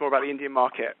question is more about the Indian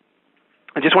market.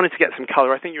 I just wanted to get some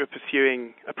color. I think you were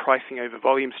pursuing a pricing over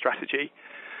volume strategy.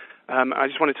 I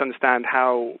just wanted to understand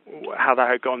how that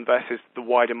had gone versus the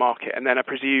wider market. And then I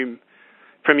presume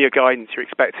from your guidance you're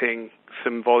expecting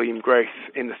some volume growth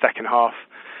in the second half.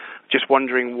 Just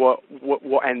wondering what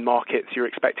end markets you're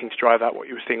expecting to drive out what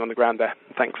you were seeing on the ground there.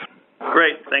 Thanks.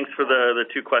 Great. Thanks for the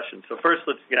two questions. So first,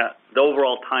 let's get the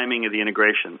overall timing of the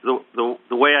integration. The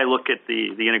way I look at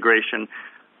the integration,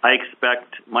 I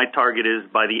expect my target is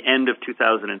by the end of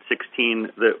 2016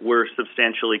 that we're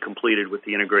substantially completed with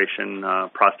the integration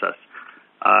process.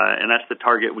 And that's the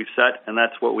target we've set, and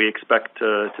that's what we expect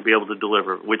to be able to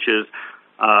deliver, which is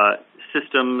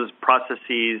systems,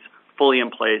 processes fully in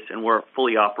place, and we're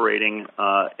fully operating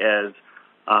as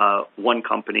one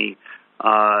company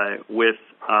with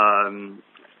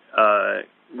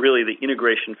really the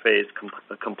integration phase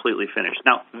completely finished.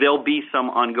 Now, there'll be some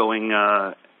ongoing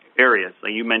areas.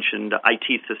 Like you mentioned,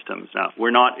 IT systems. Now,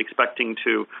 we're not expecting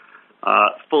to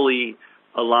fully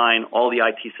align all the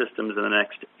IT systems in the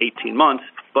next 18 months,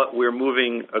 but we're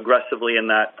moving aggressively in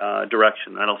that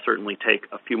direction. That'll certainly take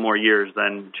a few more years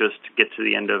than just to get to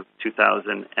the end of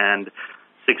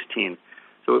 2016.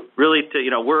 So really,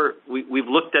 we've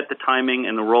looked at the timing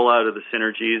and the rollout of the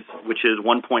synergies, which is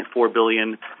 1.4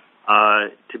 billion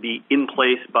to be in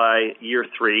place by year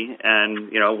 3,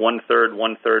 and one third,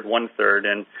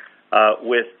 and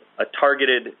with a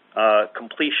targeted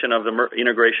completion of the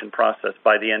integration process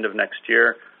by the end of next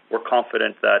year. We're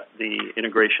confident that the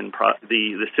integration,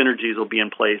 the synergies will be in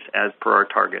place as per our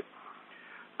target.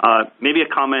 Maybe a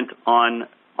comment on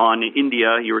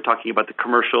India. You were talking about the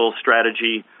commercial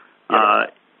strategy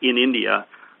in India.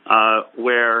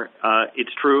 where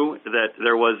it's true that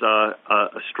there was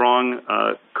a strong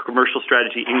commercial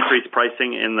strategy, increased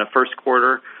pricing in the first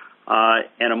quarter,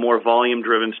 and a more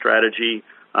volume-driven strategy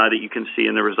that you can see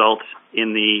in the results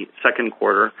in the second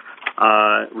quarter,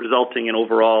 resulting in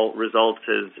overall results,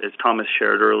 as Thomas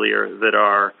shared earlier, that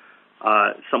are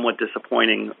somewhat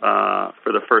disappointing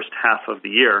for the first half of the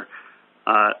year.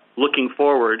 Looking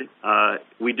forward,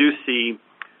 we do see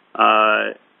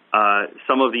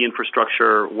some of the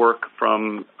infrastructure work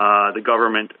from the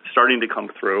government starting to come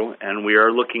through, and we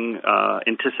are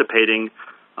anticipating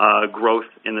growth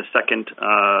in the second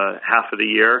half of the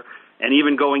year. And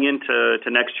even going into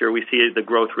next year, we see the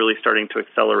growth really starting to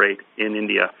accelerate in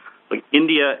India.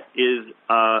 India is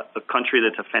a country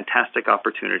that's a fantastic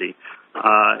opportunity.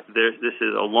 This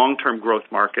is a long-term growth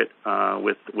market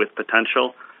with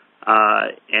potential,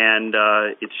 and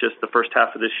it's just the first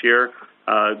half of this year.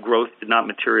 Growth did not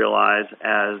materialize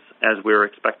as we were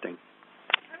expecting.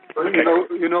 Okay.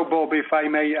 You know, Bob, if I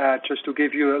may add, just to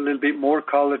give you a little bit more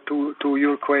color to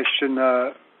your question,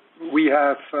 we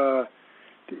have.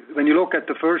 When you look at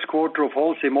the first quarter of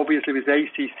Holcim, obviously with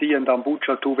ACC and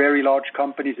Ambuja, two very large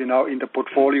companies in the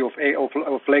portfolio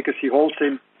of legacy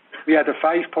Holcim, we had a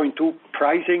 5.2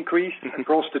 price increase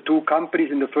across the two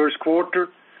companies in the first quarter,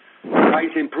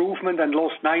 price improvement, and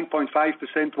lost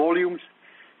 9.5% volumes.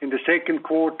 In the second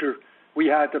quarter, we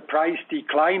had a price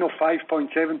decline of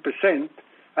 5.7%,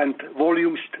 and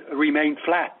volumes remained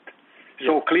flat.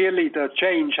 So clearly the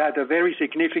change had a very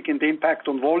significant impact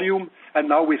on volume, and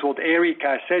now with what Eric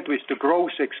has said, with the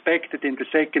growth expected in the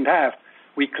second half,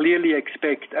 we clearly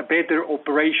expect a better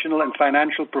operational and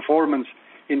financial performance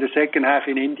in the second half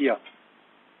in India.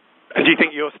 And do you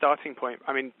think your starting point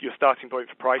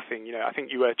for pricing, I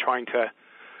think you were trying to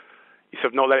sort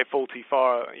of not let it fall too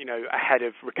far, ahead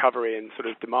of recovery and sort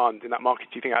of demand in that market.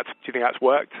 Do you think that's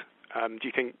worked? Do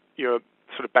you think you're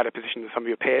sort of better positioned than some of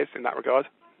your peers in that regard?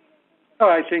 No,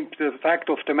 I think the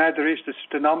fact of the matter is that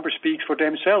the numbers speak for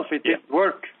themselves. It didn't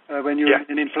work. When you're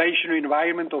in an inflationary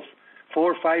environment of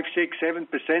 4, 5, 6,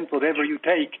 7%, whatever you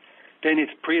take, then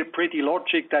it's pretty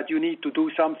logic that you need to do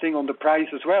something on the price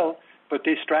as well. But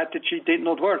this strategy did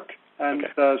not work. And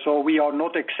so we are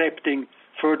not accepting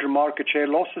further market share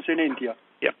losses in India.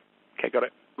 Yeah. Okay, got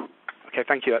it. Okay,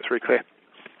 thank you. That's very clear.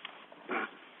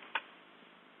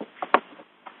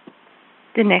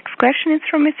 The next question is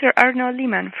from Mr. Arnaud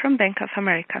Lehmann from Bank of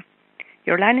America.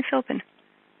 Your line is open.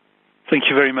 Thank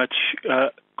you very much.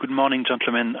 Good morning,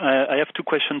 gentlemen. I have two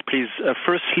questions, please.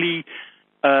 Firstly,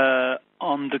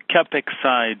 on the CapEx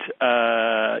side,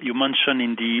 you mentioned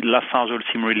in the Lafarge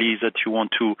Holcim release that you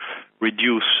want to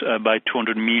reduce by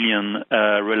 200 million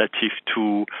relative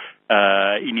to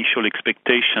initial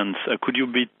expectations. Could you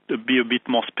be a bit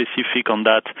more specific on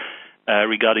that?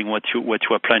 Regarding what you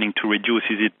are planning to reduce?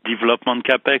 Is it development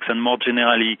capex? And more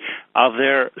generally, are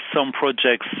there some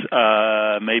projects,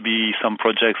 maybe some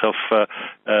projects of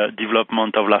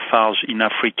development of Lafarge in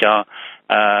Africa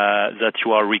that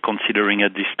you are reconsidering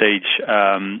at this stage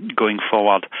going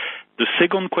forward? The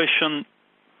second question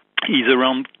is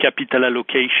around capital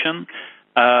allocation.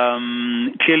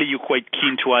 Clearly, you're quite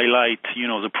keen to highlight,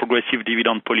 the progressive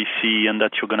dividend policy, and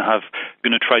that you're going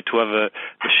to try to have a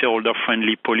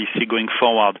shareholder-friendly policy going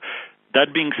forward.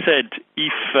 That being said,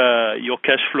 if your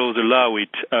cash flows allow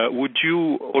it, would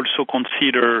you also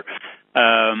consider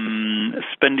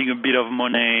spending a bit of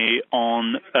money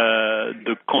on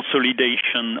the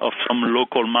consolidation of some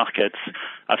local markets?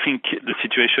 I think the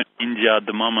situation in India at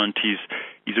the moment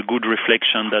is a good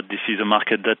reflection that this is a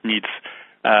market that needs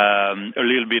a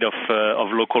little bit of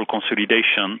local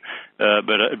consolidation,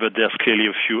 but there's clearly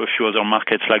a few other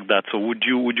markets like that. So would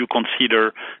you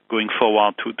consider going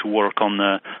forward to work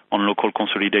on local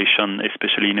consolidation,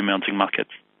 especially in emerging markets?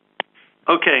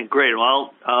 Okay, great.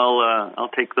 Well,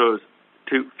 I'll take those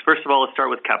two. First of all, let's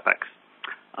start with capex.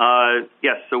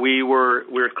 Yes, so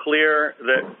we're clear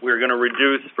that we're going to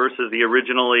reduce versus the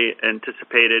originally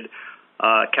anticipated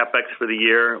capex for the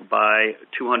year by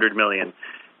 200 million.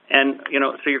 And,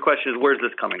 so your question is, where's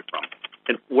this coming from?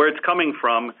 And where it's coming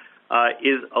from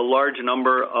is a large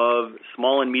number of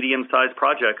small and medium-sized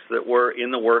projects that were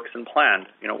in the works and planned.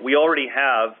 We already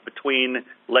have, between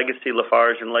Legacy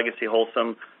Lafarge and Legacy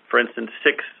Holcim, for instance,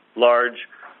 6 large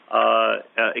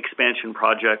expansion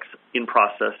projects in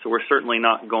process. So we're certainly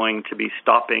not going to be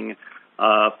stopping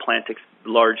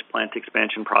large plant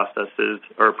expansion processes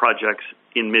or projects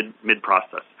in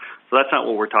mid-process. So that's not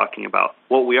what we're talking about.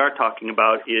 What we are talking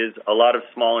about is a lot of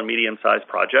small and medium-sized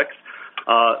projects,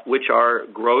 which are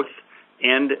growth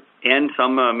and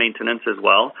some maintenance as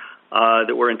well,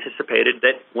 that were anticipated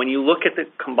that when you look at the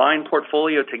combined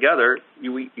portfolio together,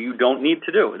 you don't need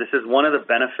to do. This is one of the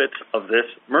benefits of this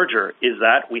merger, is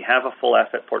that we have a full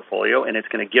asset portfolio, and it's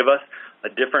going to give us a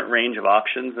different range of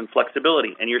options and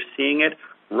flexibility. And you're seeing it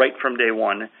right from day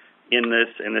one in this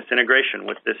integration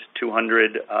with this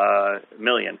 $200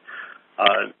 million.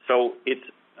 So it's,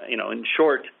 in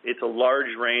short, it's a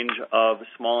large range of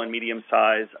small and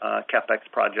medium-sized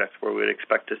CapEx projects where we would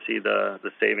expect to see the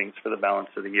savings for the balance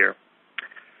of the year.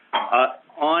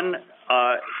 On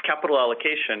capital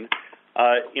allocation,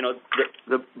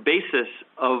 the basis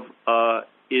of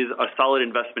is a solid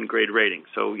investment grade rating.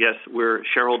 So yes, we're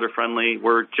shareholder friendly.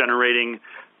 We're generating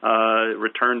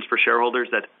returns for shareholders.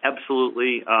 That's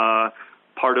absolutely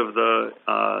part of the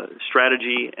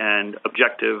strategy and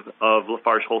objective of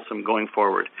Lafarge Holcim going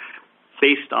forward,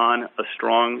 based on a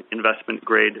strong investment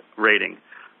grade rating.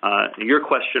 Your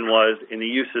question was, in the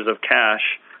uses of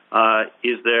cash,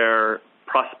 is there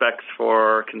prospects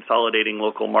for consolidating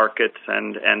local markets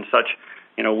and such?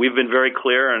 We've been very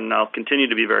clear, and I'll continue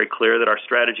to be very clear, that our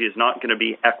strategy is not going to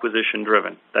be acquisition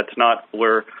driven. That's not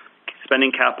where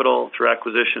spending capital through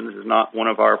acquisitions is not one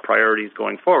of our priorities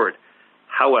going forward.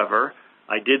 However,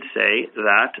 I did say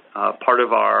that part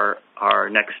of our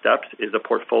next steps is a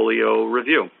portfolio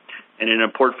review. And in a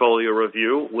portfolio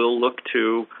review, we'll look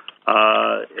to,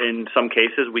 in some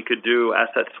cases, we could do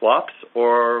asset swaps,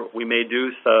 or we may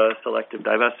do selective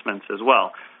divestments as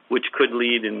well, which could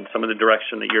lead in some of the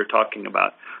direction that you're talking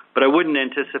about. But I wouldn't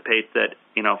anticipate that,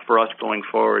 for us going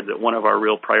forward, that one of our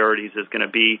real priorities is going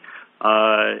to be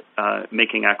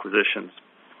making acquisitions.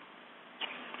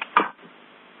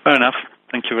 Fair enough.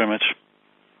 Thank you very much.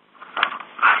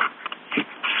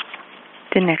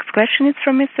 The next question is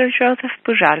from Mr. Joseph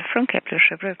Pujal from Kepler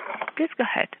Cheuvreux. Please go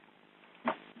ahead.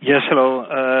 Yes,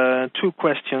 hello. Two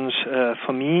questions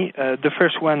for me. The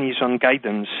first one is on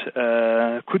guidance.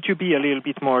 Could you be a little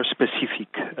bit more specific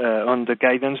on the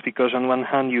guidance? Because on one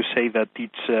hand, you say that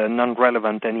it's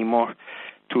non-relevant anymore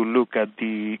to look at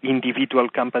the individual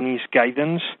companies'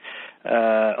 guidance.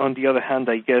 On the other hand,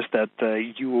 I guess that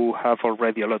you have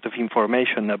already a lot of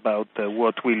information about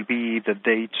what will be the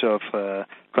dates of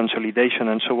consolidation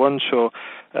and so on. So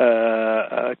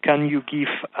can you give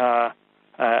a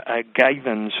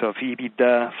guidance of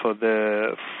EBITDA for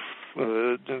the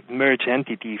merged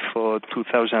entity for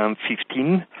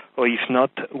 2015? Or if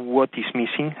not, what is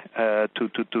missing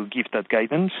to give that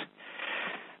guidance?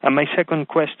 And my second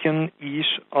question is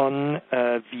on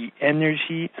the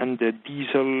energy and the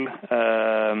diesel,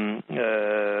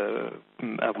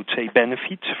 I would say,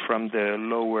 benefits from the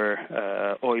lower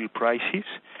oil prices.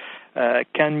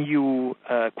 Can you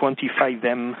quantify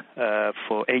them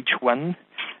for H1?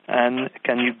 And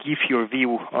can you give your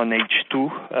view on H2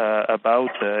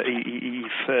 about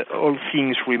if all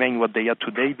things remain what they are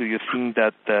today, do you think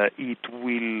that it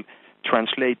will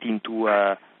translate into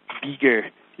a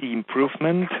bigger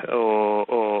improvement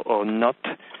or not,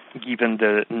 given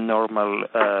the normal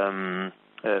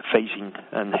phasing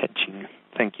and hedging?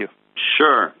 Thank you.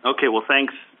 Sure. Okay. Well,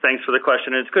 thanks for the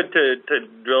question. It's good to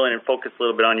drill in and focus a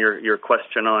little bit on your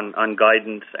question on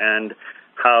guidance and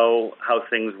how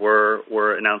things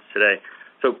were announced today.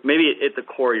 So maybe at the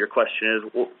core of your question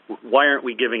is, why aren't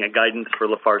we giving a guidance for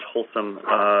Lafarge Holcim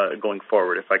going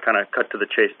forward? If I kind of cut to the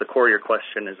chase, the core of your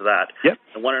question is that. Yep.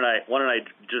 And why don't I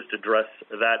just address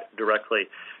that directly?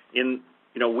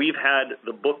 We've had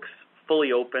the books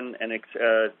fully open and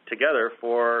together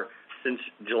since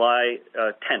July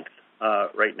 10th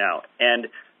right now, and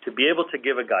to be able to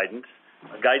give a guidance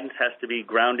has to be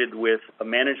grounded with a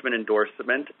management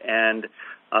endorsement and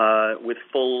with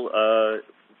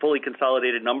fully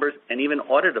consolidated numbers and even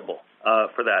auditable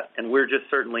for that. And we're just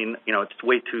certainly, it's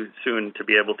way too soon to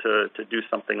be able to do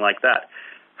something like that.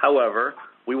 However,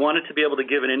 we wanted to be able to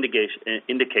give an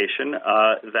indication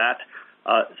that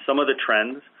some of the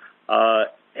trends,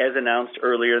 as announced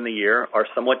earlier in the year, are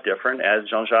somewhat different, as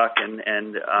Jean-Jacques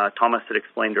and Thomas had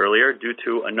explained earlier, due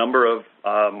to a number of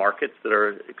markets that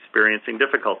are experiencing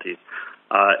difficulties.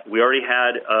 We already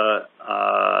had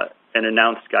an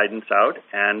announced guidance out,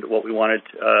 and what we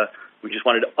just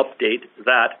wanted to update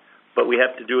that, but we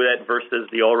have to do that versus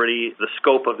the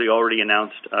scope of the already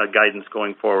announced guidance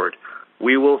going forward.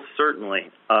 We will certainly,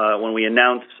 when we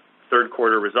announce third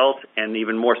quarter results, and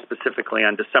even more specifically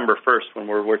on December 1st when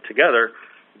we're together,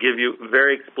 give you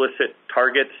very explicit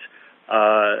targets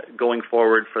going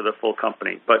forward for the full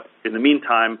company. But in the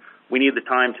meantime, we need the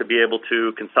time to be able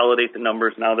to consolidate the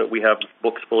numbers now that we have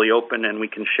books fully open and we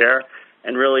can share,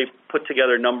 and really put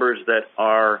together numbers that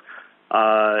are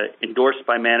endorsed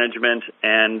by management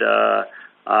and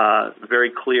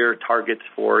very clear targets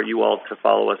for you all to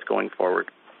follow us going forward.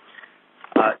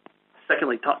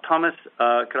 Secondly, Thomas,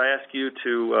 could I ask you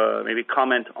to maybe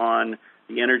comment on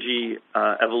the energy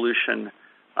evolution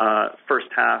first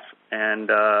half and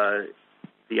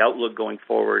the outlook going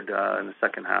forward in the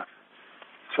second half?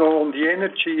 So on the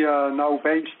energy, now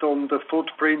based on the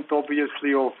footprint,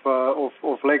 obviously, of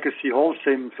legacy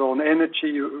Holcim, so on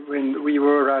energy, when we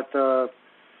were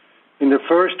in the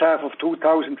first half of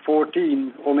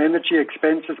 2014, on energy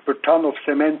expenses per ton of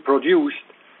cement produced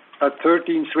at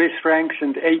 13 Swiss francs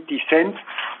and 80 cents.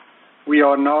 We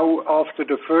are now, after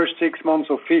the first 6 months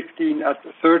of 15, at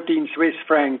 13 Swiss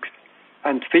francs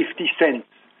and 50 cents.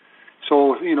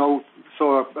 So,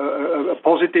 a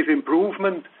positive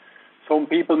improvement. Some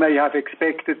people may have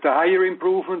expected a higher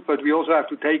improvement, but we also have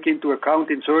to take into account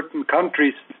in certain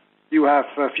countries you have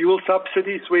fuel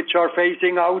subsidies which are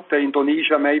phasing out.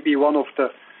 Indonesia may be one of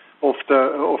the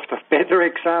better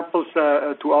examples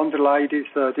to underlie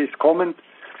this comment.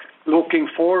 Looking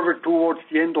forward towards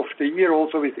the end of the year,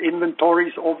 also with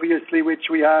inventories, obviously, which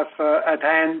we have at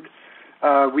hand,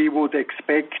 we would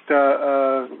expect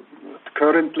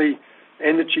currently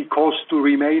energy costs to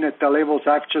remain at the levels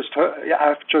I've just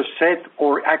said,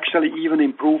 or actually even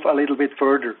improve a little bit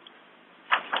further.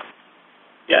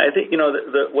 Yeah, I think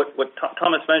what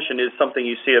Thomas mentioned is something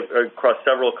you see across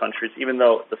several countries. Even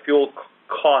though the fuel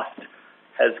cost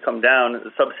has come down,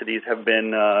 the subsidies have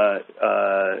been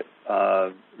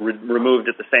removed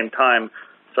at the same time.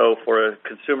 So for a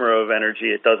consumer of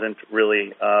energy, it doesn't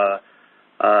really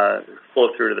flow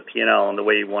through to the P&L in the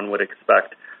way one would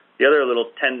expect. The other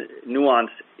little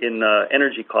nuance in the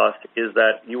energy cost is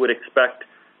that you would expect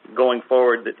going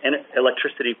forward that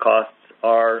electricity costs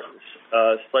are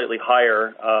slightly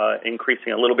higher,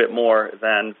 increasing a little bit more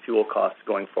than fuel costs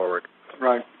going forward.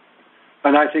 Right.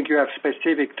 And I think you have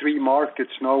specific 3 markets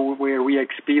now where we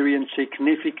experience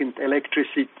significant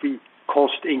electricity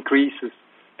cost increases.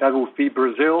 That would be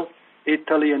Brazil,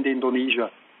 Italy, and Indonesia.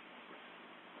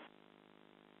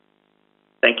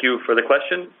 Thank you for the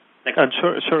question.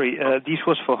 Sorry, this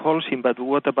was for Holcim, but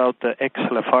what about the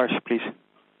ex-Lafarge, please?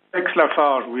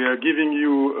 Ex-Lafarge, we are giving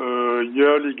you a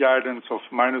yearly guidance of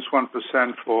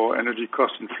 -1% for energy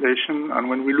cost inflation. And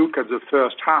when we look at the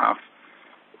first half,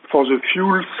 for the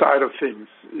fuel side of things,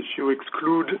 if you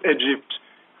exclude Egypt,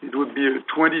 it would be a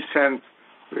 20-cent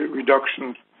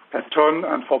reduction per ton.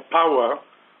 And for power,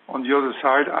 on the other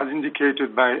side, as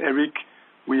indicated by Eric,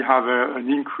 we have an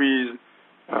increase,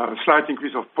 slight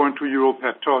increase of 0.2 euro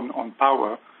per ton on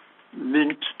power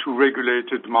linked to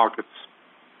regulated markets,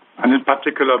 and in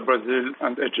particular Brazil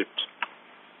and Egypt.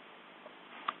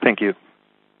 Thank you.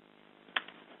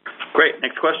 Great.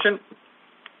 Next question.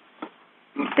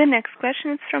 The next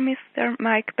question is from Mr.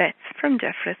 Mike Betts from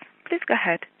Jefferies. Please go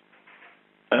ahead.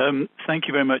 Thank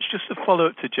you very much. Just a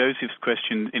follow-up to Joseph's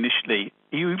question initially.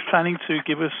 Are you planning to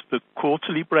give us the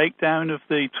quarterly breakdown of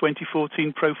the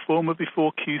 2014 pro forma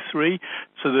before Q3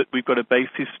 so that we've got a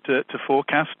basis to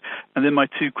forecast? And then my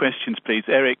 2 questions, please.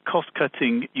 Eric,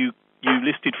 cost-cutting, you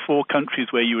listed 4 countries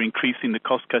where you were increasing the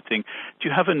cost-cutting. Do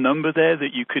you have a number there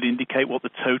that you could indicate what the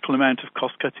total amount of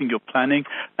cost-cutting you're planning?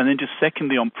 And then just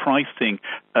secondly, on pricing,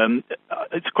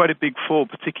 it's quite a big fall,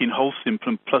 particularly in Holcim,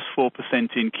 from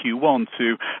 +4% in Q1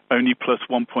 to only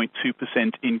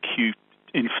 +1.2%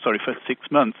 for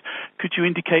 6 months. Could you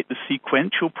indicate the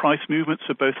sequential price movements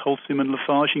for both Holcim and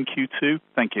Lafarge in Q2?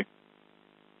 Thank you.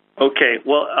 Okay.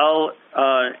 Well,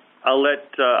 I'll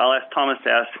ask Thomas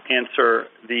to answer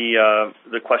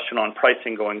the question on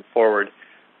pricing going forward.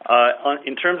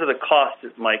 In terms of the cost,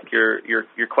 Mike, your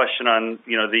question on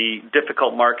the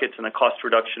difficult markets and the cost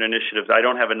reduction initiatives, I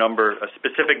don't have a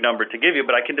specific number to give you,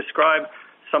 but I can describe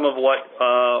some of what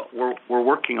we're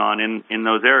working on in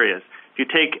those areas. If you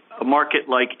take a market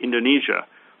like Indonesia,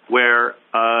 where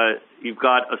you've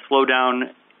got a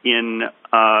slowdown in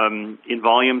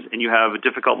volumes and you have a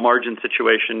difficult margin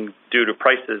situation due to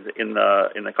prices in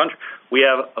the country, we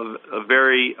have a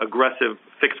very aggressive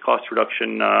fixed cost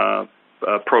reduction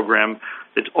program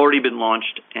that's already been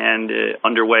launched and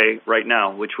underway right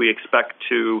now, which we expect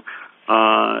to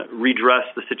redress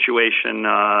the situation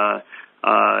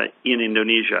in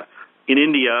Indonesia. In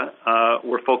India,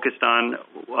 we're focused on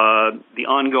the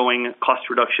ongoing cost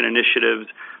reduction initiatives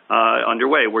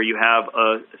underway, where you have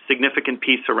a significant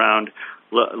piece around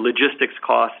logistics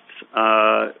costs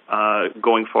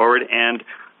going forward and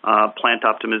plant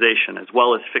optimization, as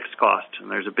well as fixed cost. And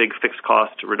there's a big fixed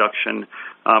cost reduction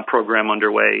program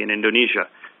underway in Indonesia.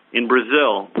 In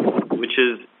Brazil, which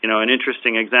is an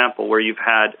interesting example where you've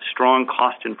had strong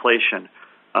cost inflation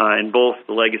in both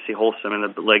the legacy Holcim and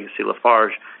the legacy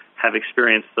Lafarge have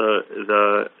experienced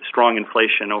the strong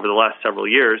inflation over the last several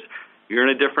years. you're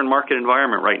in a different market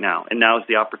environment right now, and now is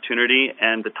the opportunity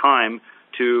and the time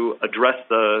to address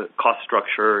the cost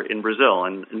structure in Brazil,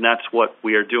 and that's what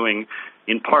we are doing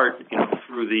in part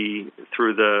through the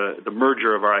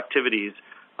merger of our activities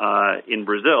in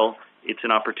Brazil. It's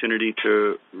an opportunity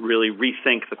to really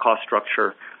rethink the cost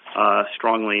structure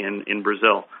strongly in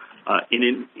Brazil.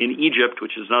 In Egypt,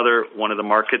 which is another one of the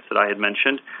markets that I had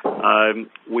mentioned,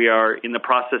 we are in the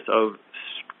process of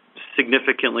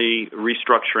significantly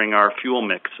restructuring our fuel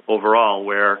mix overall,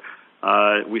 where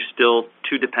we're still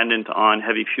too dependent on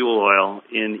heavy fuel oil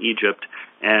in Egypt,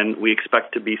 and we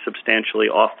expect to be substantially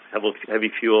off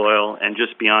heavy fuel oil and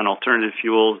just be on alternative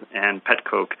fuels and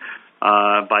petcoke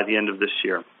by the end of this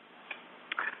year.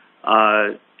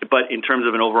 But in terms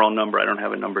of an overall number, I don't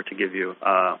have a number to give you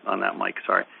on that, Mike.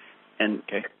 Sorry. And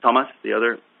Thomas, the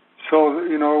other? So,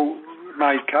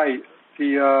 Mike, hi.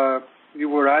 You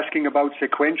were asking about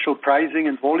sequential pricing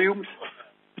and volumes?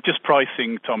 Just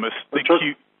pricing, Thomas.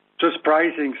 Just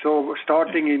pricing. So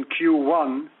starting in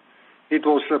Q1, it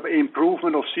was an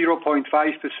improvement of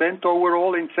 0.5%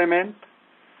 overall in cement.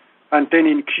 And then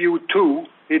in Q2,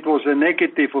 it was a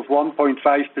negative of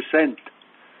 1.5%.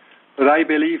 But I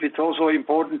believe it's also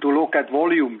important to look at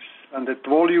volumes, and that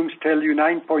volumes tell you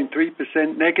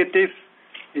 9.3% negative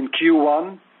in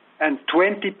Q1 and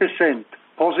 20%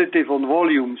 positive on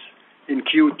volumes in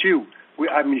Q2.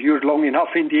 You're long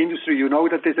enough in the industry, you know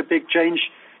that there's a big change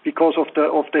because of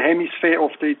the hemisphere,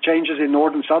 of the changes in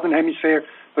northern southern hemisphere,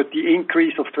 but the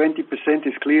increase of 20%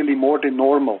 is clearly more than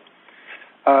normal.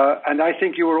 And I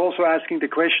think you were also asking the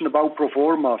question about pro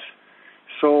formas.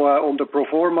 So on the pro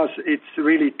formas, it's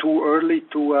really too early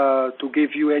to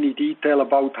give you any detail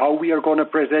about how we are going to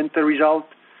present the result.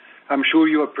 I'm sure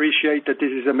you appreciate that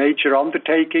this is a major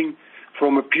undertaking.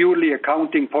 From a purely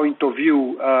accounting point of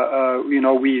view,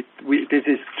 this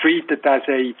is treated as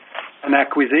an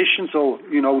acquisition, so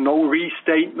no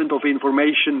restatement of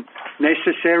information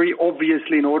necessary.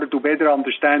 Obviously, in order to better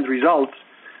understand results,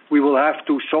 we will have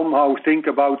to somehow think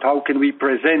about how can we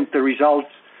present the results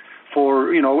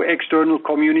for external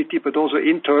community, but also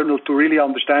internal, to really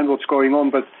understand what's going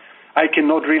on. But I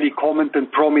cannot really comment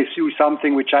and promise you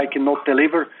something which I cannot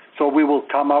deliver. So we will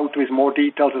come out with more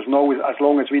details as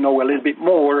long as we know a little bit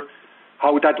more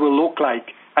how that will look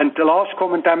like. And the last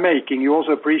comment I'm making, you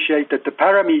also appreciate that the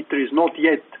parameter is not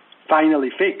yet finally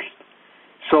fixed.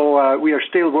 So we are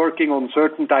still working on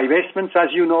certain divestments,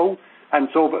 as you know. And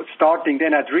so starting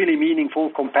then at really meaningful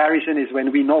comparison is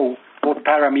when we know what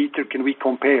parameter can we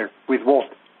compare with what.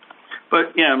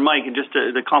 But Mike, and just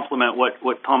to complement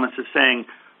what Thomas is saying,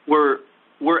 we're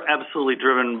absolutely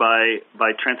driven by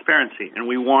transparency, and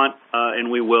we want and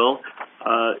we will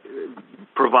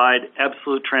provide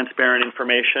absolute transparent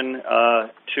information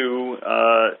to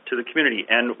the community,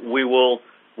 and we'll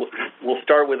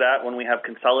start with that when we have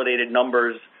consolidated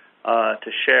numbers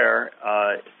to share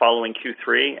following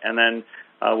Q3, and then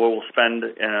we'll spend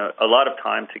a lot of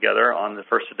time together on the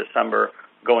 1st of December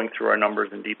going through our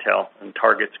numbers in detail and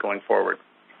targets going forward.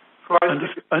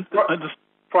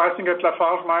 Pricing at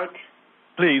Lafarge, Mike?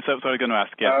 Please, that's what I was going to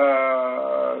ask,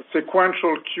 yeah.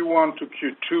 Sequential Q1 to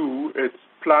Q2, it's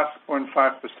plus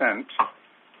 0.5%.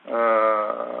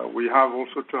 We have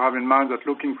also to have in mind that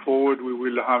looking forward, we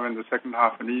will have in the second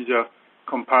half an easier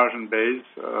comparison base,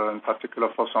 in particular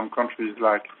for some countries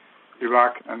like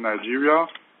Iraq and Nigeria.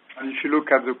 And if you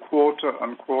look at the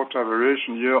quarter-on-quarter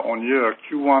variation year-on-year,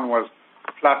 Q1 was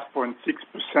plus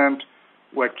 0.6%,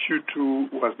 where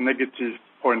Q2 was negative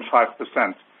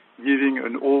 0.5%, giving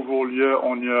an overall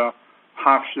year-on-year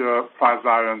half-year price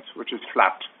variance, which is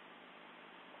flat.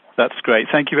 That's great.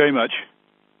 Thank you very much.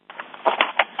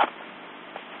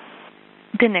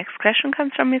 The next question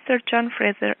comes from Mr. John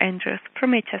Fraser-Andrews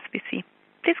from HSBC.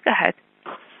 Please go ahead.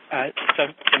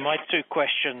 So my two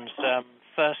questions.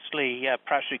 Firstly,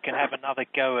 perhaps we can have another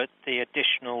go at the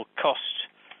additional cost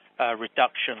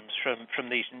reductions from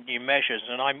these new measures.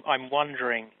 And I'm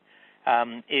wondering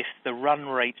if the run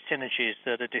rate synergies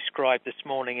that are described this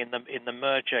morning in the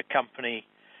merger company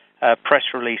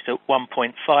press release at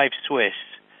 1.5 Swiss,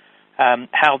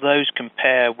 how those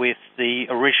compare with the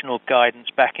original guidance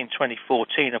back in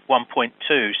 2014 of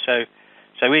 1.2. So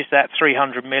is that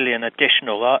 300 million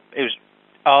additional?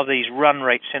 Are these run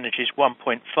rate synergies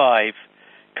 1.5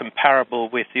 comparable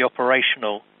with the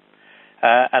operational?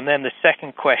 And then the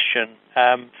second question,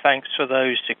 thanks for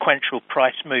those sequential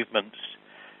price movements.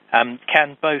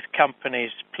 Can both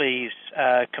companies please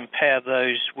compare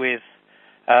those with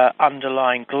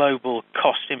underlying global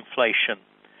cost inflation,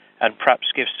 and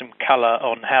perhaps give some color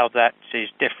on how that is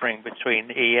differing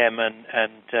between EM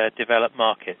and developed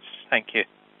markets? Thank you.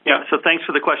 Yeah, so thanks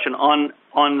for the question. On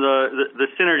the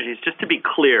synergies, just to be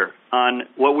clear on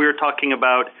what we were talking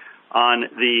about on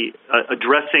the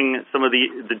addressing some of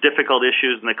the difficult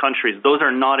issues in the countries, those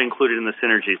are not included in the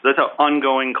synergies. Those are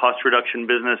ongoing cost reduction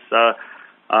business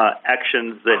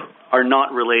actions that are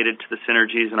not related to the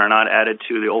synergies and are not added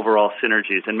to the overall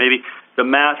synergies. And maybe the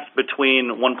math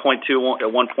between 1.2,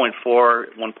 1.4,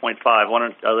 1.5,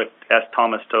 I'll ask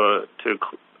Thomas to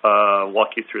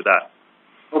walk you through that.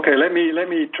 Okay, let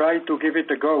me try to give it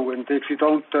a go, and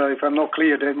if I'm not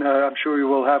clear, then I'm sure you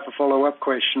will have a follow-up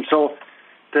question. So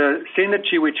the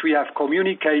synergy which we have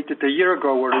communicated a year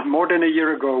ago, or more than a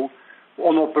year ago,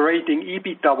 on operating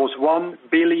EBITDA was 1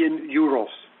 billion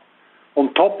euros.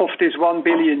 On top of this 1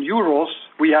 billion euros,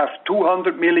 we have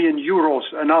 200 million euros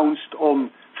announced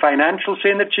on financial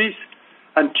synergies,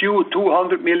 and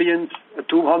 200 million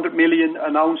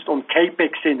announced on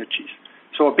capex synergies.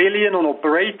 So 1 billion on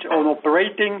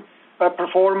operating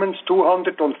performance,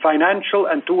 200 on financial,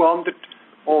 and 200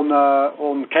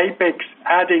 on capex.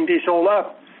 Adding this all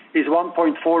up is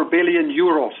 1.4 billion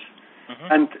euros. Mm-hmm.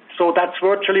 And so that's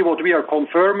virtually what we are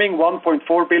confirming,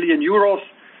 1.4 billion euros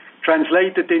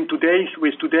translated in today's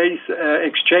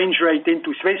exchange rate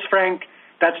into Swiss franc.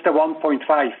 That's the 1.5.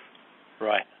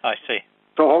 Right, I see.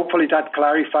 So hopefully that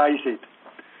clarifies it.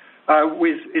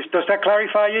 Does that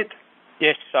clarify it?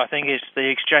 Yes, I think it's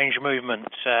the exchange movement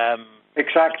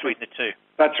exactly between the two.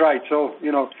 That's right. So,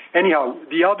 anyhow,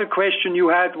 the other question you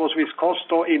had was with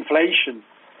cost or inflation.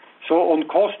 So on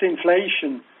cost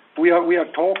inflation, we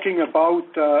are talking about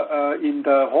in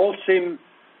the Holcim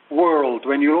world,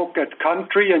 when you look at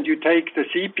country and you take the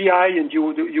CPI and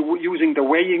you using the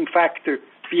weighing factor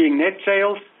being net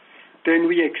sales, then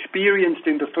we experienced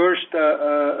in the first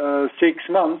 6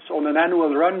 months on an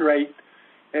annual run rate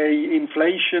a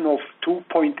inflation of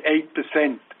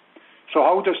 2.8%. So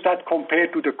how does that compare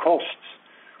to the costs?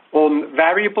 On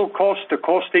variable cost, the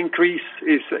cost increase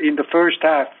is in the first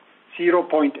half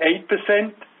 0.8%.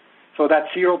 So that's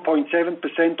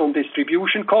 0.7% on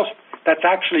distribution cost. That's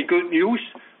actually good news.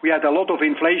 We had a lot of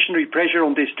inflationary pressure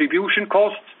on distribution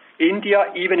costs,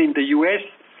 India, even in the US.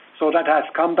 So that has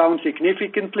come down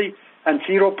significantly, and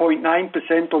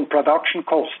 0.9% on production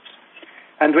costs.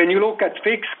 And when you look at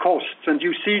fixed costs and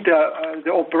you see the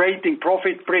operating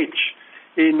profit bridge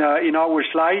in our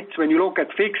slides, when you look at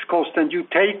fixed costs and you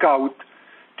take out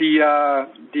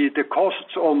the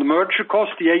costs on the merger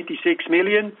cost, the 86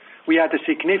 million, we had a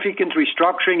significant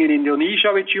restructuring in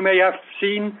Indonesia, which you may have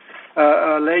seen,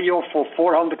 a layoff of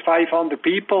 400, 500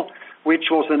 people, which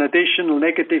was an additional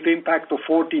negative impact of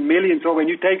 14 million. So when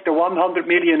you take the 100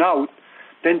 million out,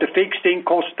 then the fixed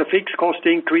cost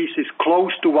increase is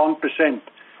close to 1%.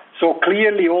 So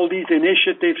clearly all these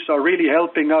initiatives are really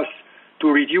helping us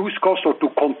to reduce costs or to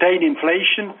contain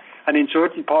inflation, and in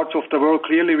certain parts of the world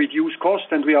clearly reduce costs,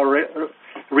 and we are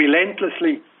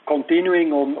relentlessly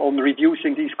continuing on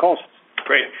reducing these costs.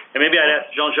 Great. And maybe I'd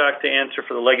ask Jean-Jacques to answer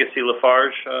for the legacy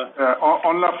Lafarge.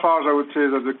 On Lafarge, I would say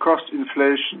that the cost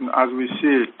inflation, as we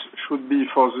see it, should be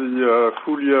for the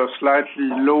full year slightly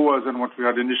lower than what we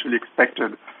had initially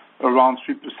expected, around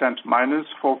 3% minus.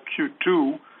 For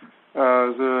Q2,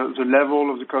 the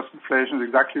level of the cost inflation is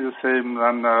exactly the same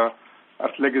than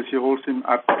at legacy Holcim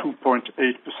at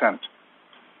 2.8%.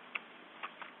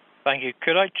 Thank you.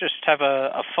 Could I just have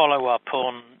a follow-up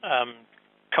on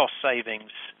cost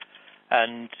savings?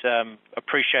 And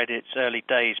appreciate it's early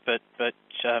days, but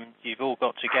you've all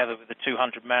got together with the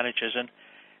 200 managers. And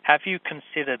have you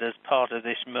considered, as part of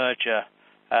this merger,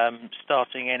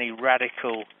 starting any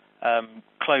radical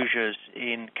closures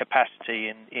in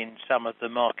capacity in some of the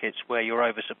markets where you're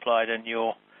oversupplied and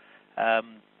you're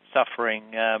suffering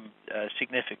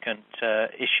significant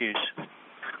issues?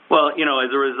 Well,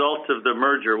 as a result of the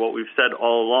merger, what we've said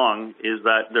all along is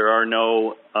that there are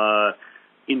no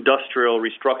industrial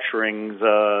restructurings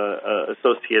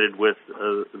associated with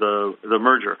the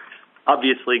merger.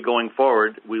 Obviously, going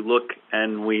forward, we look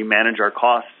and we manage our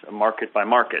costs market by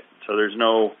market. So there's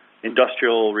no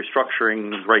industrial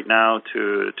restructuring right now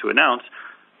to announce.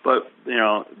 But,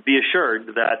 be assured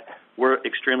that we're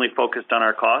extremely focused on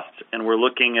our costs, and we're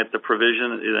looking at the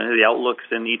provision, the outlooks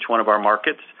in each one of our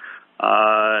markets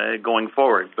going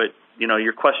forward. But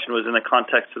your question was in the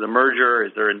context of the merger.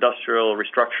 Is there industrial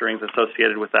restructurings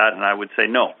associated with that? And I would say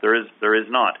no, there is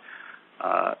not.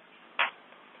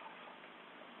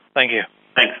 Thank you.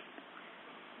 Thanks.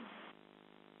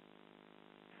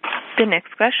 The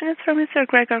next question is from Mr.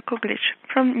 Gregor Kuglitsch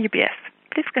from UBS.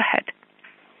 Please go ahead.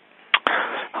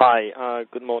 Hi,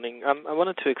 good morning. I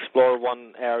wanted to explore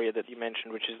one area that you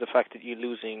mentioned, which is the fact that you're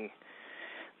losing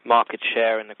market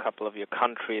share in a couple of your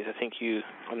countries. I think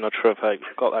I'm not sure if I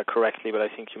got that correctly, but I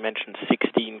think you mentioned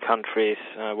 16 countries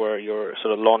where you're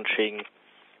sort of launching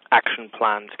action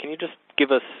plans. Can you just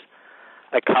give us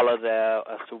a color there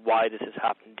as to why this has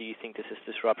happened? Do you think this is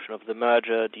disruption of the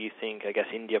merger? Do you think, I guess,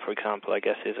 India, for example,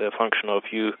 is a function of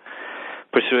you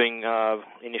pursuing,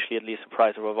 initially at least, a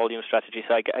price over volume strategy?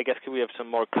 So I guess could we have some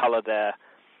more color there?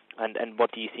 And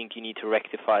what do you think you need to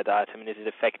rectify that? I mean, is it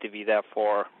effectively,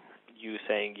 therefore, you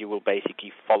saying you will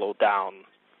basically follow down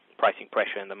pricing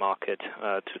pressure in the market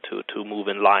to move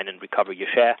in line and recover your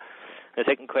share? The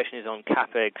second question is on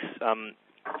CapEx.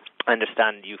 I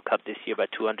understand you've cut this year by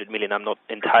 200 million. I'm not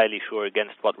entirely sure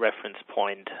against what reference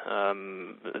point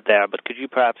there, but could you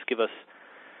perhaps give us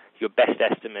your best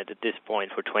estimate at this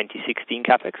point for 2016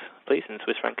 CapEx, please, in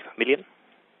Swiss franc million?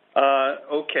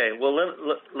 Okay. Well,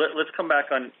 let's come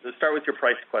back on. Let's start with your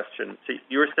price question. So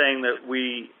you were saying that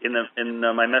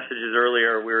in my messages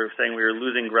earlier, we were saying we were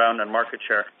losing ground on market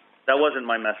share. That wasn't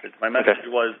my message. My message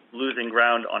was losing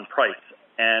ground on price.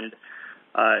 And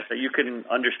so you can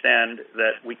understand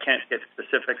that we can't get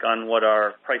specific on what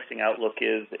our pricing outlook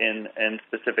is in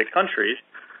specific countries,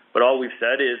 but all we've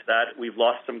said is that we've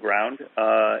lost some ground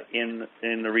in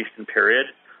the recent period,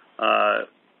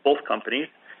 both companies,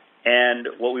 and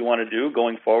what we want to do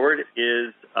going forward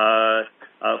is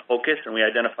focus, and we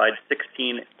identified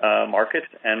 16 markets,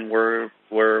 and we're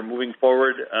moving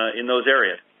forward in those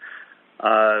areas.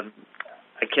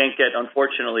 I can't get,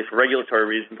 unfortunately, for regulatory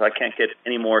reasons, I can't get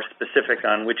any more specific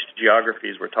on which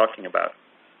geographies we're talking about.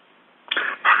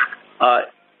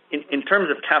 In terms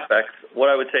of CapEx, what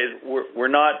I would say is we're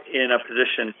not in a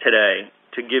position today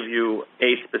to give you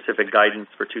a specific guidance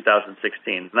for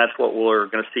 2016. And that's what we're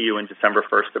going to see you in December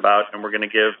 1st about, and we're going to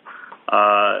give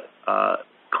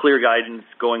clear guidance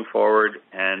going forward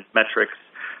and metrics,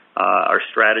 our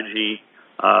strategy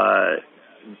for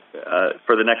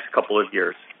the next couple of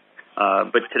years.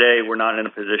 But today we're not in a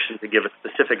position to give a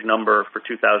specific number for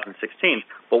 2016.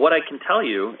 But what I can tell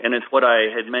you, and it's what I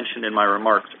had mentioned in my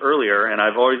remarks earlier, and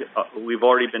we've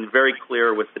already been very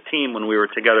clear with the team when we were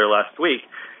together last week,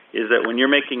 is that when you're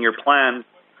making your plans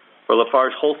for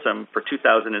Lafarge Holcim for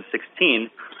 2016,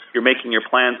 you're making your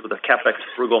plans with a CapEx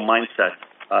frugal mindset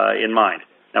in mind.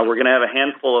 Now, we're going to have a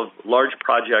handful of large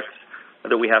projects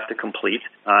that we have to complete,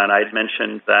 and I had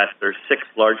mentioned that there's 6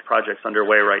 large projects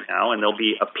underway right now, and there'll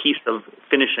be a piece of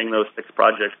finishing those 6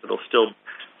 projects that'll still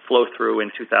flow through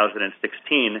in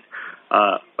 2016.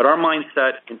 But our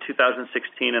mindset in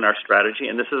 2016 and our strategy,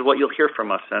 and this is what you'll hear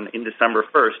from us in December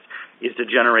 1st, is to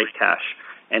generate cash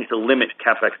and to limit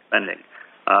CapEx spending.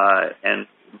 And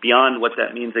beyond what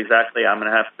that means exactly, I'm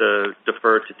going to have to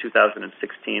defer to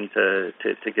 2016 to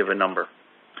give a number.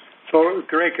 So,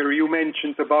 Gregor, you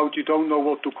mentioned about you don't know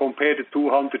what to compare the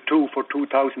 202 for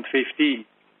 2015.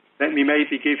 Let me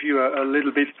maybe give you a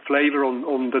little bit flavor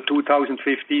on the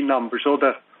 2015 number. So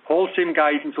the Holcim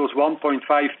guidance was 1.5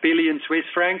 billion Swiss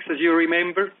francs, as you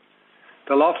remember.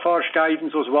 The Lafarge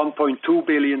guidance was 1.2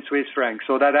 billion Swiss francs.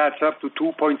 So that adds up to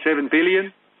 2.7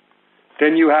 billion.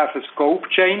 Then you have a scope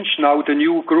change. Now the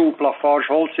new group, Lafarge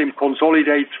Holcim,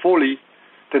 consolidates fully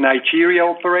the Nigeria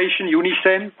operation,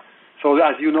 Unicem. So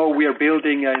as you know, we are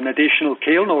building an additional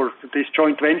kiln, or this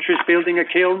joint venture is building a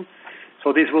kiln.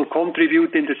 So this will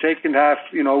contribute in the second half,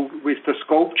 with the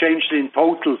scope change in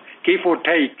total, give or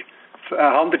take,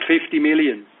 150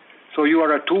 million. So you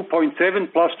are at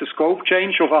 2.7 plus the scope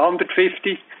change of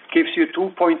 150 gives you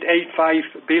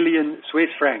 2.85 billion Swiss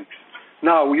francs.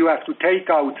 Now you have to take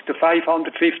out the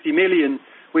 550 million,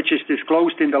 which is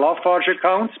disclosed in the Lafarge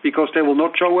accounts, because they will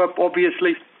not show up,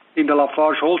 obviously, in the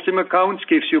Lafarge Holcim accounts,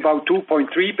 gives you about 2.3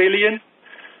 billion.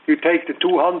 You take the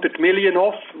 200 million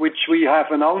off, which we have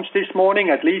announced this morning,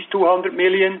 at least 200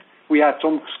 million. We had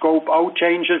some scope out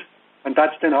changes, and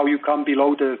that's then how you come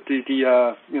below the 2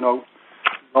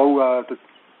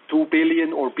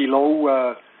 billion or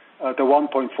below the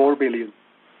 1.4 billion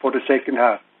for the second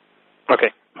half.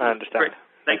 Okay, I understand. Great.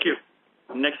 Thank you.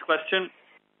 Next question.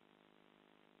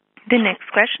 The next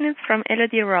question is from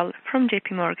Elodie Roll from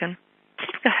JP Morgan.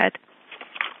 Go ahead.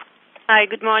 Hi,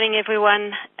 good morning,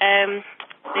 everyone.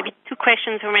 Maybe 2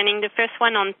 questions remaining. The first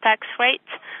one on tax rate.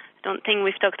 I don't think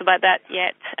we've talked about that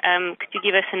yet. Could you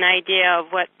give us an idea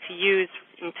of what to use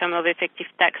in terms of effective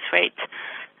tax rate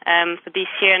for this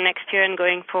year, next year, and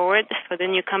going forward for the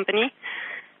new company?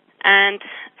 And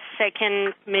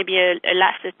second, maybe a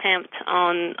last attempt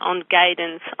on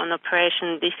guidance on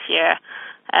operation this year.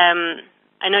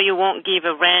 I know you won't give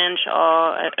a range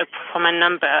or from a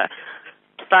number,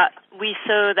 but we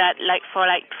saw that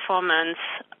like-for-like performance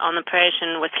on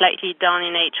operation was slightly down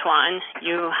in H1.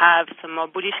 You have some more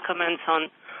bullish comments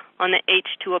on on the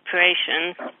H2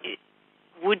 operations,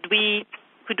 could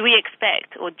we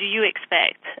expect, or do you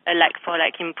expect, a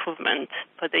like-for-like improvement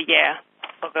for the year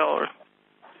overall?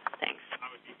 Thanks.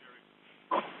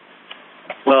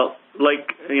 Well,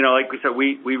 like we said,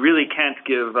 we really can't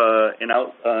give a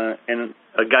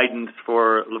guidance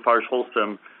for Lafarge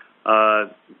Holcim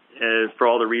for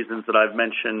all the reasons that I've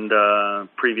mentioned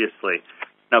previously.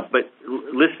 Now, but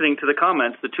listening to the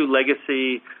comments, the two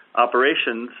legacy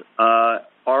operations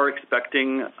are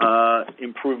expecting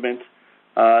improvement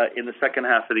in the second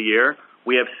half of the year.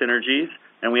 We have synergies,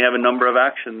 and we have a number of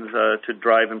actions to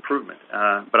drive improvement.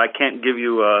 But I can't give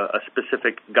you a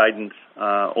specific guidance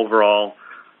overall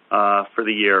for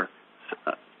the year.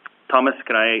 Thomas,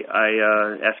 can I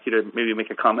ask you to maybe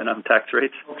make a comment on tax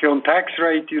rates? Okay, on tax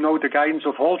rate, the guidance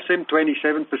of Holcim,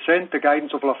 27%. The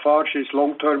guidance of Lafarge is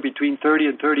long-term between 30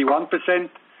 and 31%.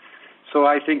 So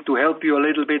I think to help you a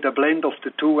little bit, a blend of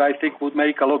the two, I think would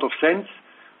make a lot of sense.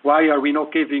 Why are we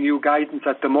not giving you guidance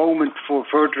at the moment for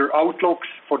further outlooks?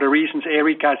 For the reasons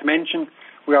Eric has mentioned,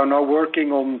 we are now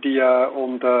working on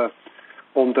the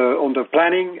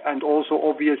planning, and also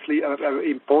obviously an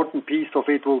important piece of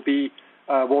it will be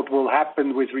what will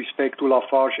happen with respect to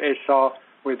Lafarge SA,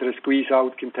 whether a squeeze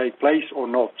out can take place or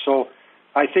not. So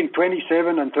I think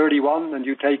 27 and 31, and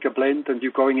you take a blend, and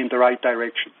you're going in the right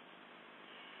direction.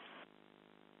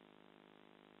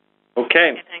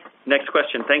 Okay. Next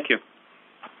question. Thank you.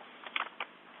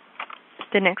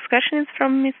 The next question is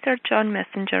from Mr. John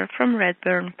Messenger from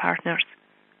Redburn Partners.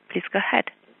 Please go ahead.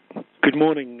 Good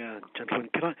morning, gentlemen.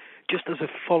 Can I, just as a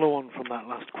follow-on from that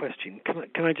last question,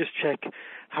 can I just check,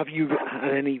 have you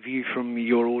had any view from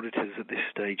your auditors at this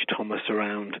stage, Thomas,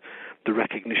 around the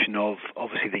recognition of,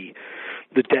 obviously,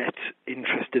 the debt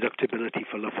interest deductibility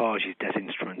for Lafarge's debt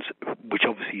instruments, which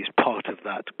obviously is part of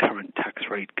that current tax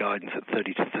rate guidance at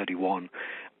 30 to 31.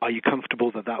 Are you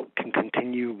comfortable that can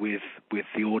continue with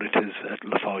the auditors at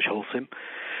Lafarge Holcim?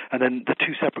 And then the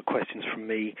two separate questions from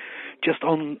me, just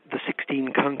on the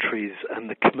 16 countries and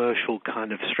the commercial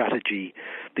kind of strategy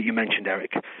that you mentioned,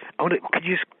 Eric. Could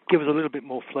you just give us a little bit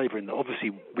more flavour in that? Obviously,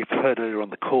 we've heard earlier on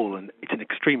the call, and it's an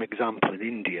extreme example in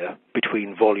India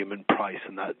between volume and price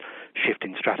and that shift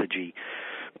in strategy.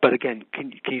 But again,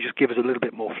 can you just give us a little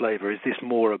bit more flavour? Is this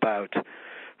more about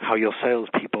how your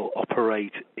salespeople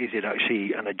operate? Is it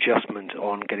actually an adjustment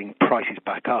on getting prices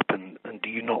back up? And do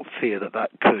you not fear that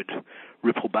could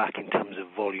ripple back in terms of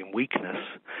volume weakness?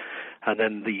 And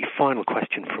then the final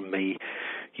question from me,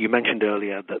 you mentioned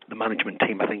earlier that the management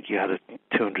team, I think you had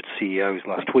 200 CEOs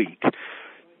last week,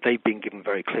 they've been given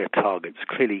very clear targets.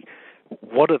 Clearly,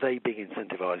 what are they being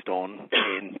incentivized on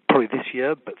in probably this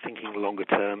year, but thinking longer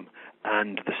term,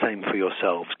 and the same for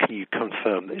yourselves? Can you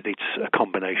confirm that it's a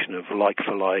combination of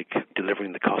like-for-like,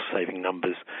 delivering the cost-saving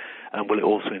numbers, and will it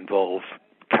also involve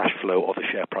cash flow or the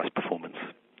share price performance?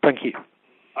 Thank you.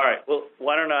 All right. Well,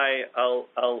 why don't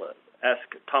I'll ask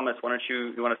Thomas, why don't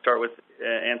you want to start with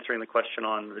answering the question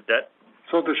on the debt?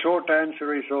 So the short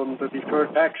answer is on the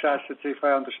deferred tax assets, if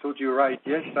I understood you right.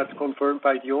 Yes, that's confirmed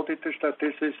by the auditors that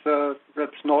this is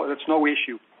that's no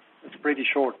issue. It's pretty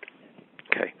short.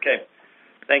 Okay.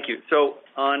 Thank you. So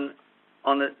on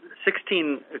the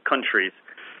 16 countries,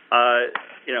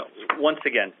 once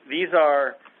again, these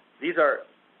are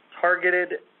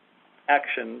targeted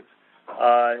actions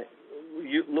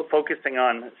focusing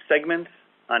on segments,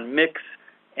 on mix,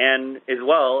 and as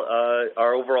well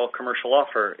our overall commercial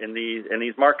offer in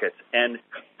these markets, and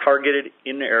targeted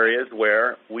in areas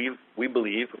where we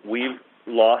believe we've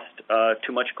lost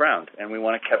too much ground, and we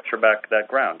want to capture back that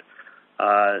ground.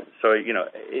 So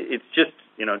it's just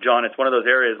John, it's one of those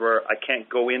areas where I can't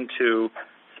go into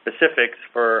specifics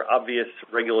for obvious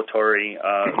regulatory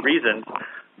reasons.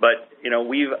 But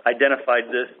we've identified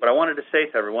this. What I wanted to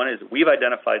say to everyone is we've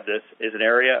identified this as an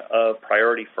area of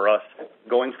priority for us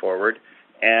going forward.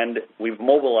 And we've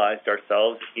mobilized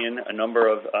ourselves in a number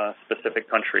of specific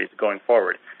countries going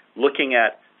forward, looking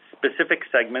at specific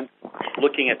segments,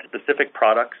 looking at specific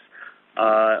products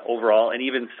overall, and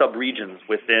even sub-regions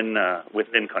within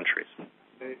countries.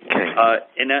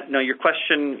 And your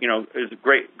question, is a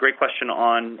great question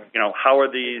on how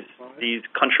are these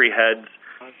country heads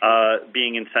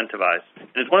being incentivized.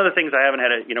 And it's one of the things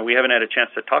we haven't had a chance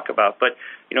to talk about. But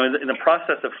in the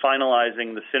process of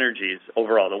finalizing the synergies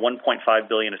overall, the 1.5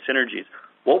 billion of synergies,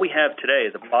 what we have today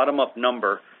is a bottom-up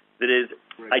number that is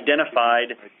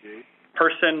identified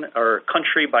person or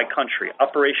country by country,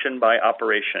 operation by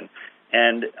operation,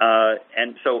 and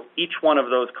so each one of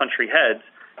those country heads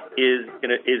is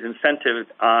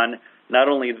incentivized on not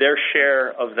only their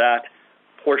share of that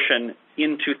portion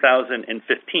in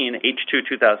 2015, H2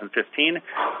 2015,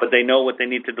 but they know what they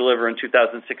need to deliver in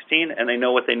 2016, and they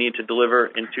know what they need to deliver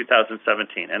in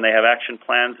 2017, and they have action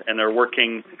plans, and they're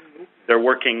working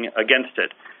against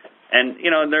it. And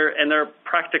they're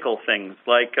practical things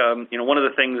like one of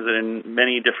the things that in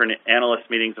many different analyst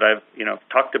meetings that I've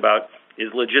talked about is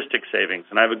logistics savings,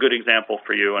 and I have a good example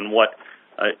for you. And what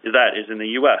that is in the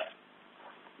U.S.,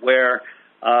 where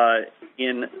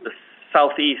in the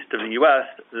southeast of the U.S.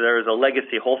 there is a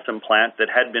legacy Holcim plant that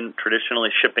had been traditionally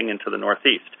shipping into the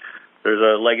northeast. There's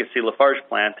a legacy Lafarge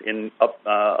plant in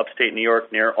upstate New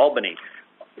York near Albany.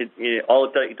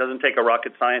 It doesn't take a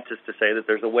rocket scientist to say that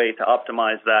there's a way to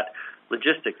optimize that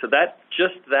logistics. So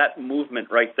that movement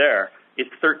right there is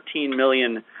 13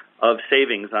 million of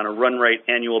savings on a run rate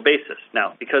annual basis.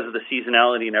 Now, because of the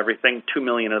seasonality and everything, 2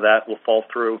 million of that will fall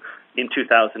through in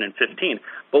 2015.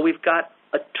 But we've got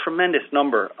a tremendous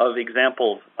number of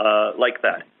examples like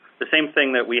that. The same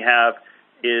thing that we have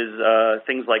is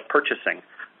things like purchasing,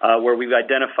 where we've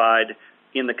identified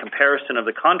in the comparison of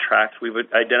the contracts, we've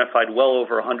identified well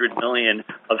over 100 million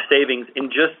of savings in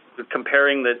just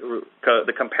comparing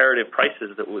the comparative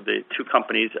prices that the two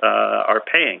companies are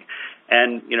paying.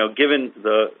 And given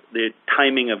the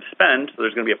timing of spend, so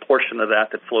there's going to be a portion of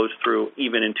that flows through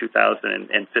even in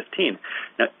 2015.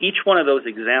 Now, each one of those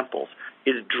examples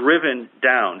is driven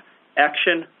down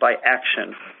action by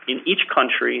action in each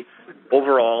country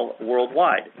overall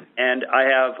worldwide. And I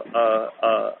have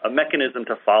a mechanism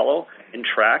to follow and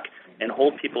track and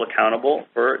hold people accountable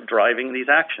for driving these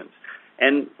actions.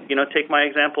 And, take my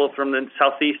example from the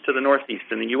southeast to the northeast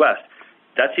in the U.S.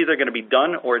 That's either going to be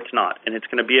done or it's not. And it's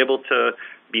going to be able to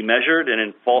be measured, and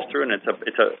it falls through, and it's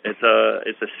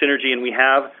a synergy. And we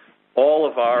have all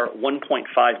of our 1.5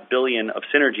 billion of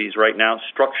synergies right now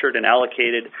structured and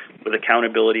allocated with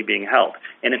accountability being held.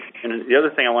 And the other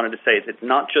thing I wanted to say is it's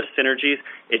not just synergies,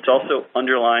 it's also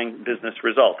underlying business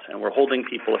results. And we're holding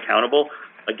people accountable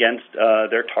against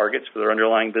their targets for their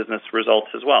underlying business results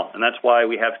as well. And that's why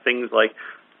we have things like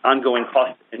ongoing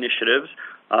cost initiatives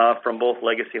from both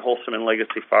Legacy Holcim and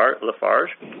Legacy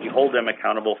Lafarge. We hold them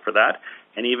accountable for that.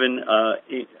 And even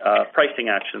pricing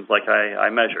actions like I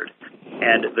measured.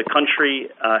 And the country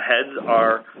heads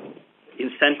are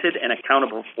incented and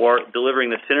accountable for delivering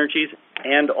the synergies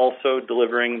and also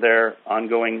delivering their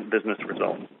ongoing business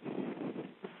results.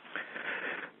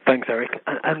 Thanks, Eric.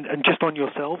 And just on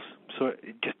yourselves, so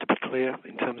just to be clear,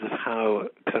 in terms of how,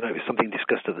 because I know it was something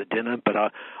discussed at the dinner, but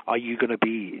are you going to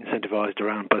be incentivized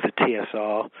around both a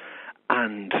TSR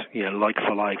and like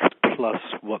for like plus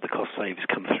what the cost saves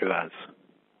come through as?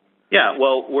 Yeah,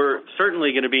 well, we're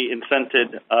certainly going to be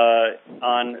incented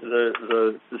on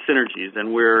the synergies,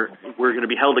 and we're going to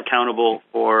be held accountable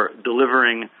for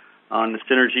delivering on the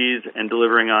synergies and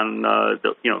delivering on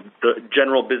the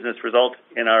general business results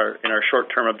in our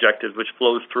short-term objectives, which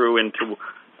flows through into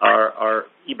our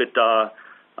EBITDA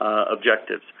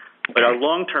objectives. But our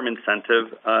long-term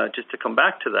incentive, just to come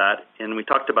back to that, and we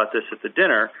talked about this at the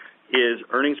dinner, is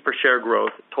earnings per share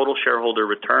growth, total shareholder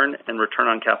return, and return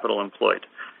on capital employed.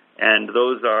 And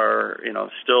those are,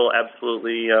 still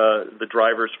absolutely the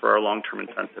drivers for our long-term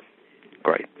incentive.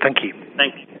 Great. Thank you.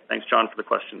 Thanks, John, for the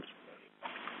questions.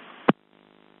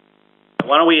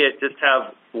 Why don't we just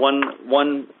have one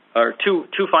or two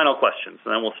final questions,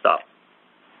 and then we'll stop.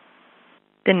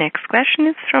 The next question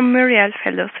is from Muriel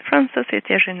Fellows from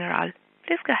Societe Generale.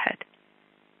 Please go ahead.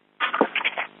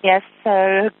 Yes,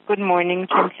 good morning,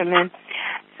 gentlemen.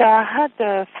 So I had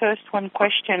the first one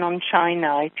question on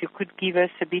China. If you could give us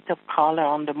a bit of color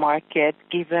on the market,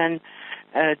 given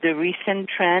the recent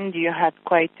trend, you had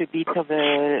quite a bit of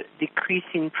a decrease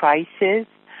in prices.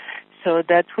 So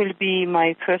that will be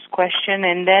my first question.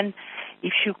 And then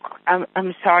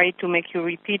I'm sorry to make you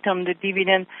repeat on the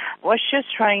dividend. I was just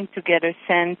trying to get a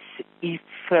sense if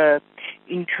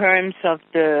in terms of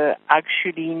the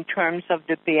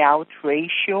payout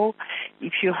ratio,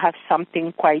 if you have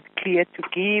something quite clear to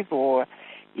give, or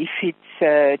if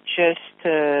it's just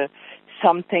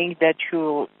something that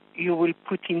you will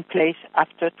put in place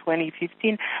after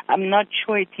 2015. I'm not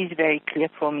sure it is very clear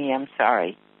for me. I'm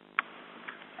sorry.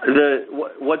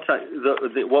 What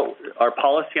our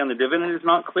policy on the dividend is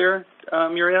not clear,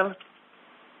 Muriel?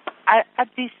 At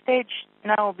this stage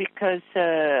now, because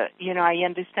I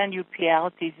understand your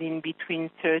payout is in between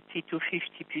 30 to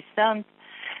 50%,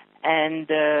 and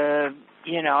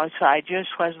so I just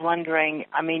was wondering.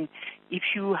 I mean, if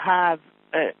you have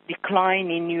a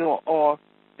decline in or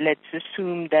let's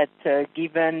assume that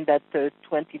given that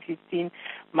 2015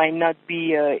 might not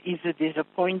be is a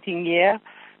disappointing year,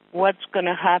 what's going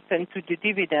to happen to the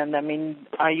dividend? I mean,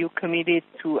 are you committed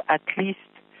to at least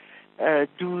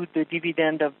do the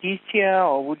dividend of this year,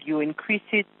 or would you increase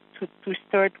it to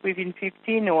start within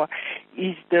 15, or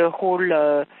is the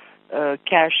whole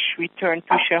cash return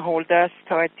to shareholders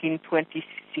start in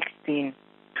 2016?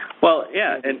 Well,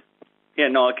 I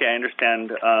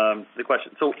understand the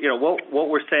question. So, what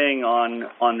we're saying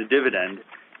on the dividend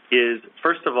is,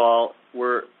 first of all, we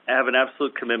have an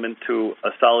absolute commitment to a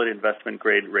solid investment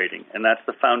grade rating, and that's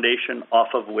the foundation off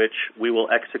of which we will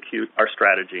execute our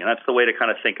strategy, and that's the way to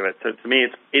kind of think of it. So to me,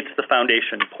 it's the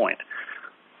foundation point.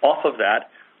 Off of that,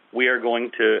 we are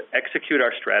going to execute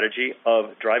our strategy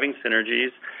of driving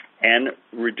synergies and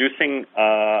reducing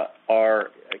our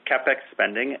CapEx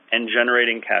spending and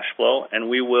generating cash flow, and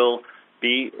we will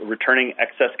be returning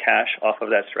excess cash off of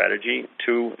that strategy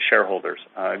to shareholders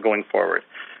going forward.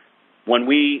 When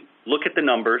we look at the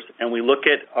numbers and we look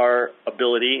at our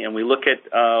ability and we look at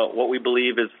what we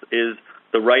believe is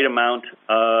the right amount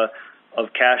of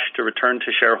cash to return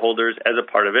to shareholders as a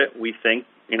part of it, we think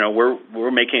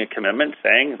we're making a commitment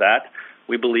saying that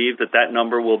we believe that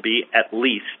number will be at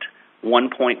least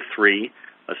 1.3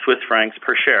 Swiss francs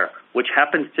per share, which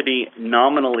happens to be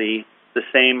nominally the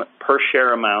same per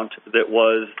share amount that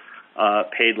was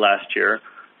paid last year,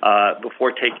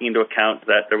 before taking into account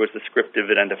that there was the scrip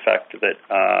dividend effect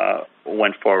that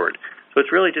went forward. So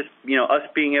it's really just us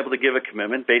being able to give a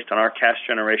commitment based on our cash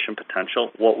generation potential,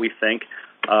 what we think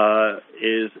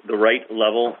is the right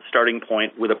level starting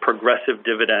point with a progressive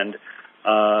dividend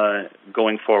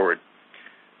going forward.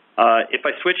 If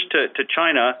I switch to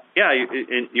China,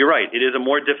 you're right. It is a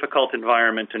more difficult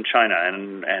environment in China,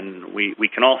 and we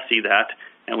can all see that,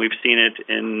 and we've seen it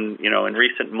in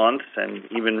recent months and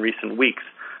even recent weeks.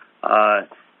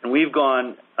 And we've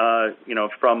gone,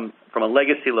 from a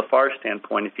legacy Lafarge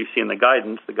standpoint. If you see in the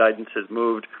guidance has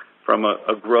moved from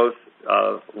a growth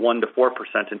of 1% to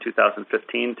 4% in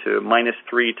 2015 to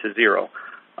 -3% to 0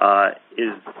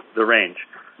 is the range.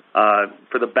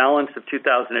 For the balance of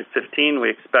 2015, we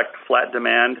expect flat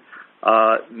demand,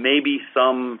 maybe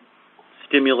some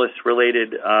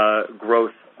stimulus-related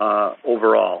growth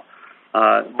overall.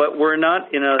 But we're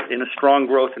not in a strong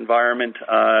growth environment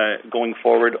going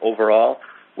forward overall.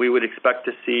 We would expect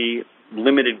to see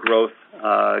limited growth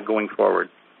going forward.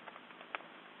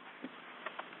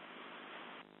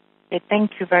 Okay,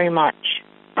 thank you very much.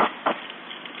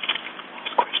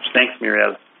 Thanks,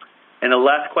 Muriel. And the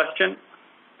last question?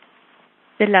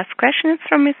 The last question is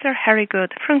from Mr. Harry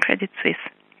Good from Credit Suisse.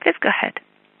 Please go ahead.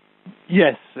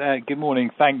 Yes, good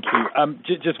morning. Thank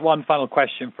you. Just one final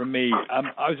question from me.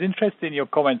 I was interested in your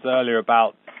comments earlier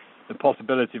about the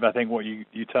possibility of, I think, what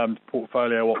you termed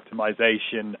portfolio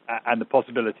optimization and the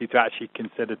possibility to actually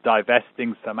consider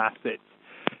divesting some assets.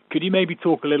 Could you maybe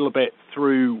talk a little bit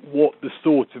through what the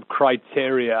sort of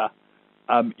criteria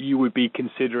you would be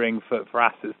considering for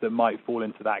assets that might fall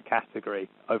into that category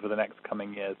over the next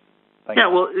coming years? Thank you.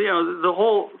 Well, the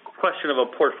whole question of a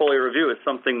portfolio review is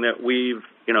something that we've,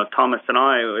 Thomas and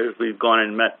I, as we've gone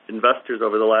and met investors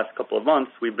over the last couple of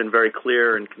months, we've been very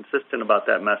clear and consistent about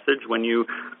that message. When you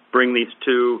bring these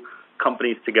two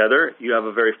companies together, you have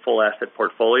a very full asset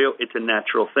portfolio. It's a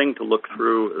natural thing to look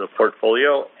through the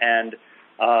portfolio and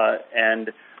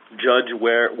judge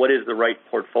what is the right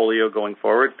portfolio going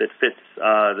forward that fits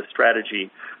the strategy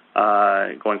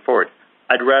going forward.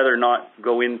 I'd rather not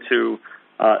go into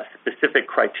specific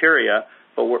criteria,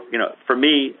 but for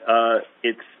me,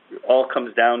 it all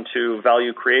comes down to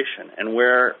value creation and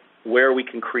where we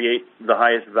can create the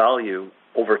highest value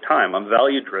over time. I'm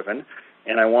value driven,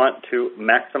 and I want to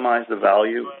maximize the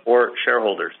value for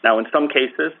shareholders. Now, in some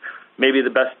cases, maybe the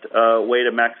best way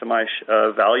to maximize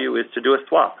value is to do a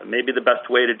swap. Maybe the best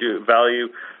way to do value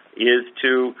is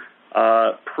to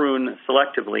prune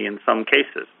selectively in some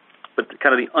cases. But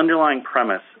kind of the underlying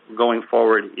premise going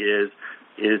forward is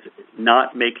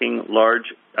not making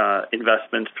large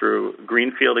investments through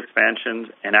greenfield expansions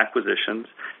and acquisitions,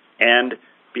 and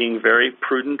being very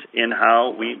prudent in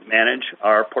how we manage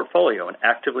our portfolio and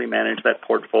actively manage that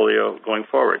portfolio going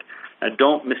forward. Now,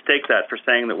 don't mistake that for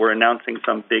saying that we're announcing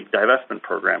some big divestment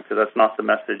program, because that's not the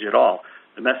message at all.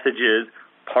 The message is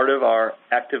part of our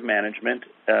active management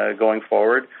going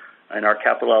forward, and our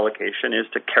capital allocation is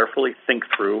to carefully think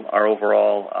through our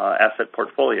overall asset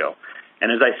portfolio.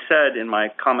 And as I said in my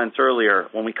comments earlier,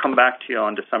 when we come back to you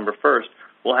on December 1st,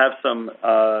 we'll have some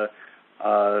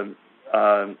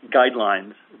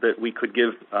guidelines that we could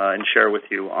give and share with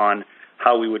you on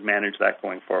how we would manage that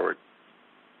going forward.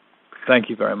 Thank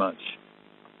you very much.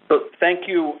 So thank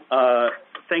you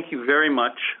very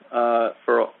much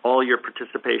for all your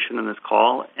participation in this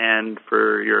call and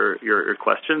for your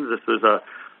questions. This was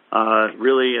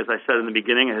really, as I said in the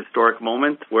beginning, a historic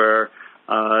moment where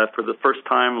For the first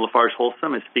time, Lafarge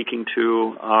Holcim is speaking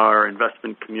to our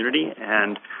investment community,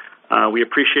 and we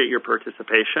appreciate your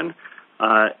participation.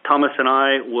 Thomas and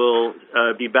I will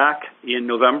be back in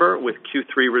November with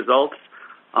Q3 results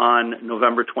on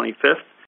November 25th.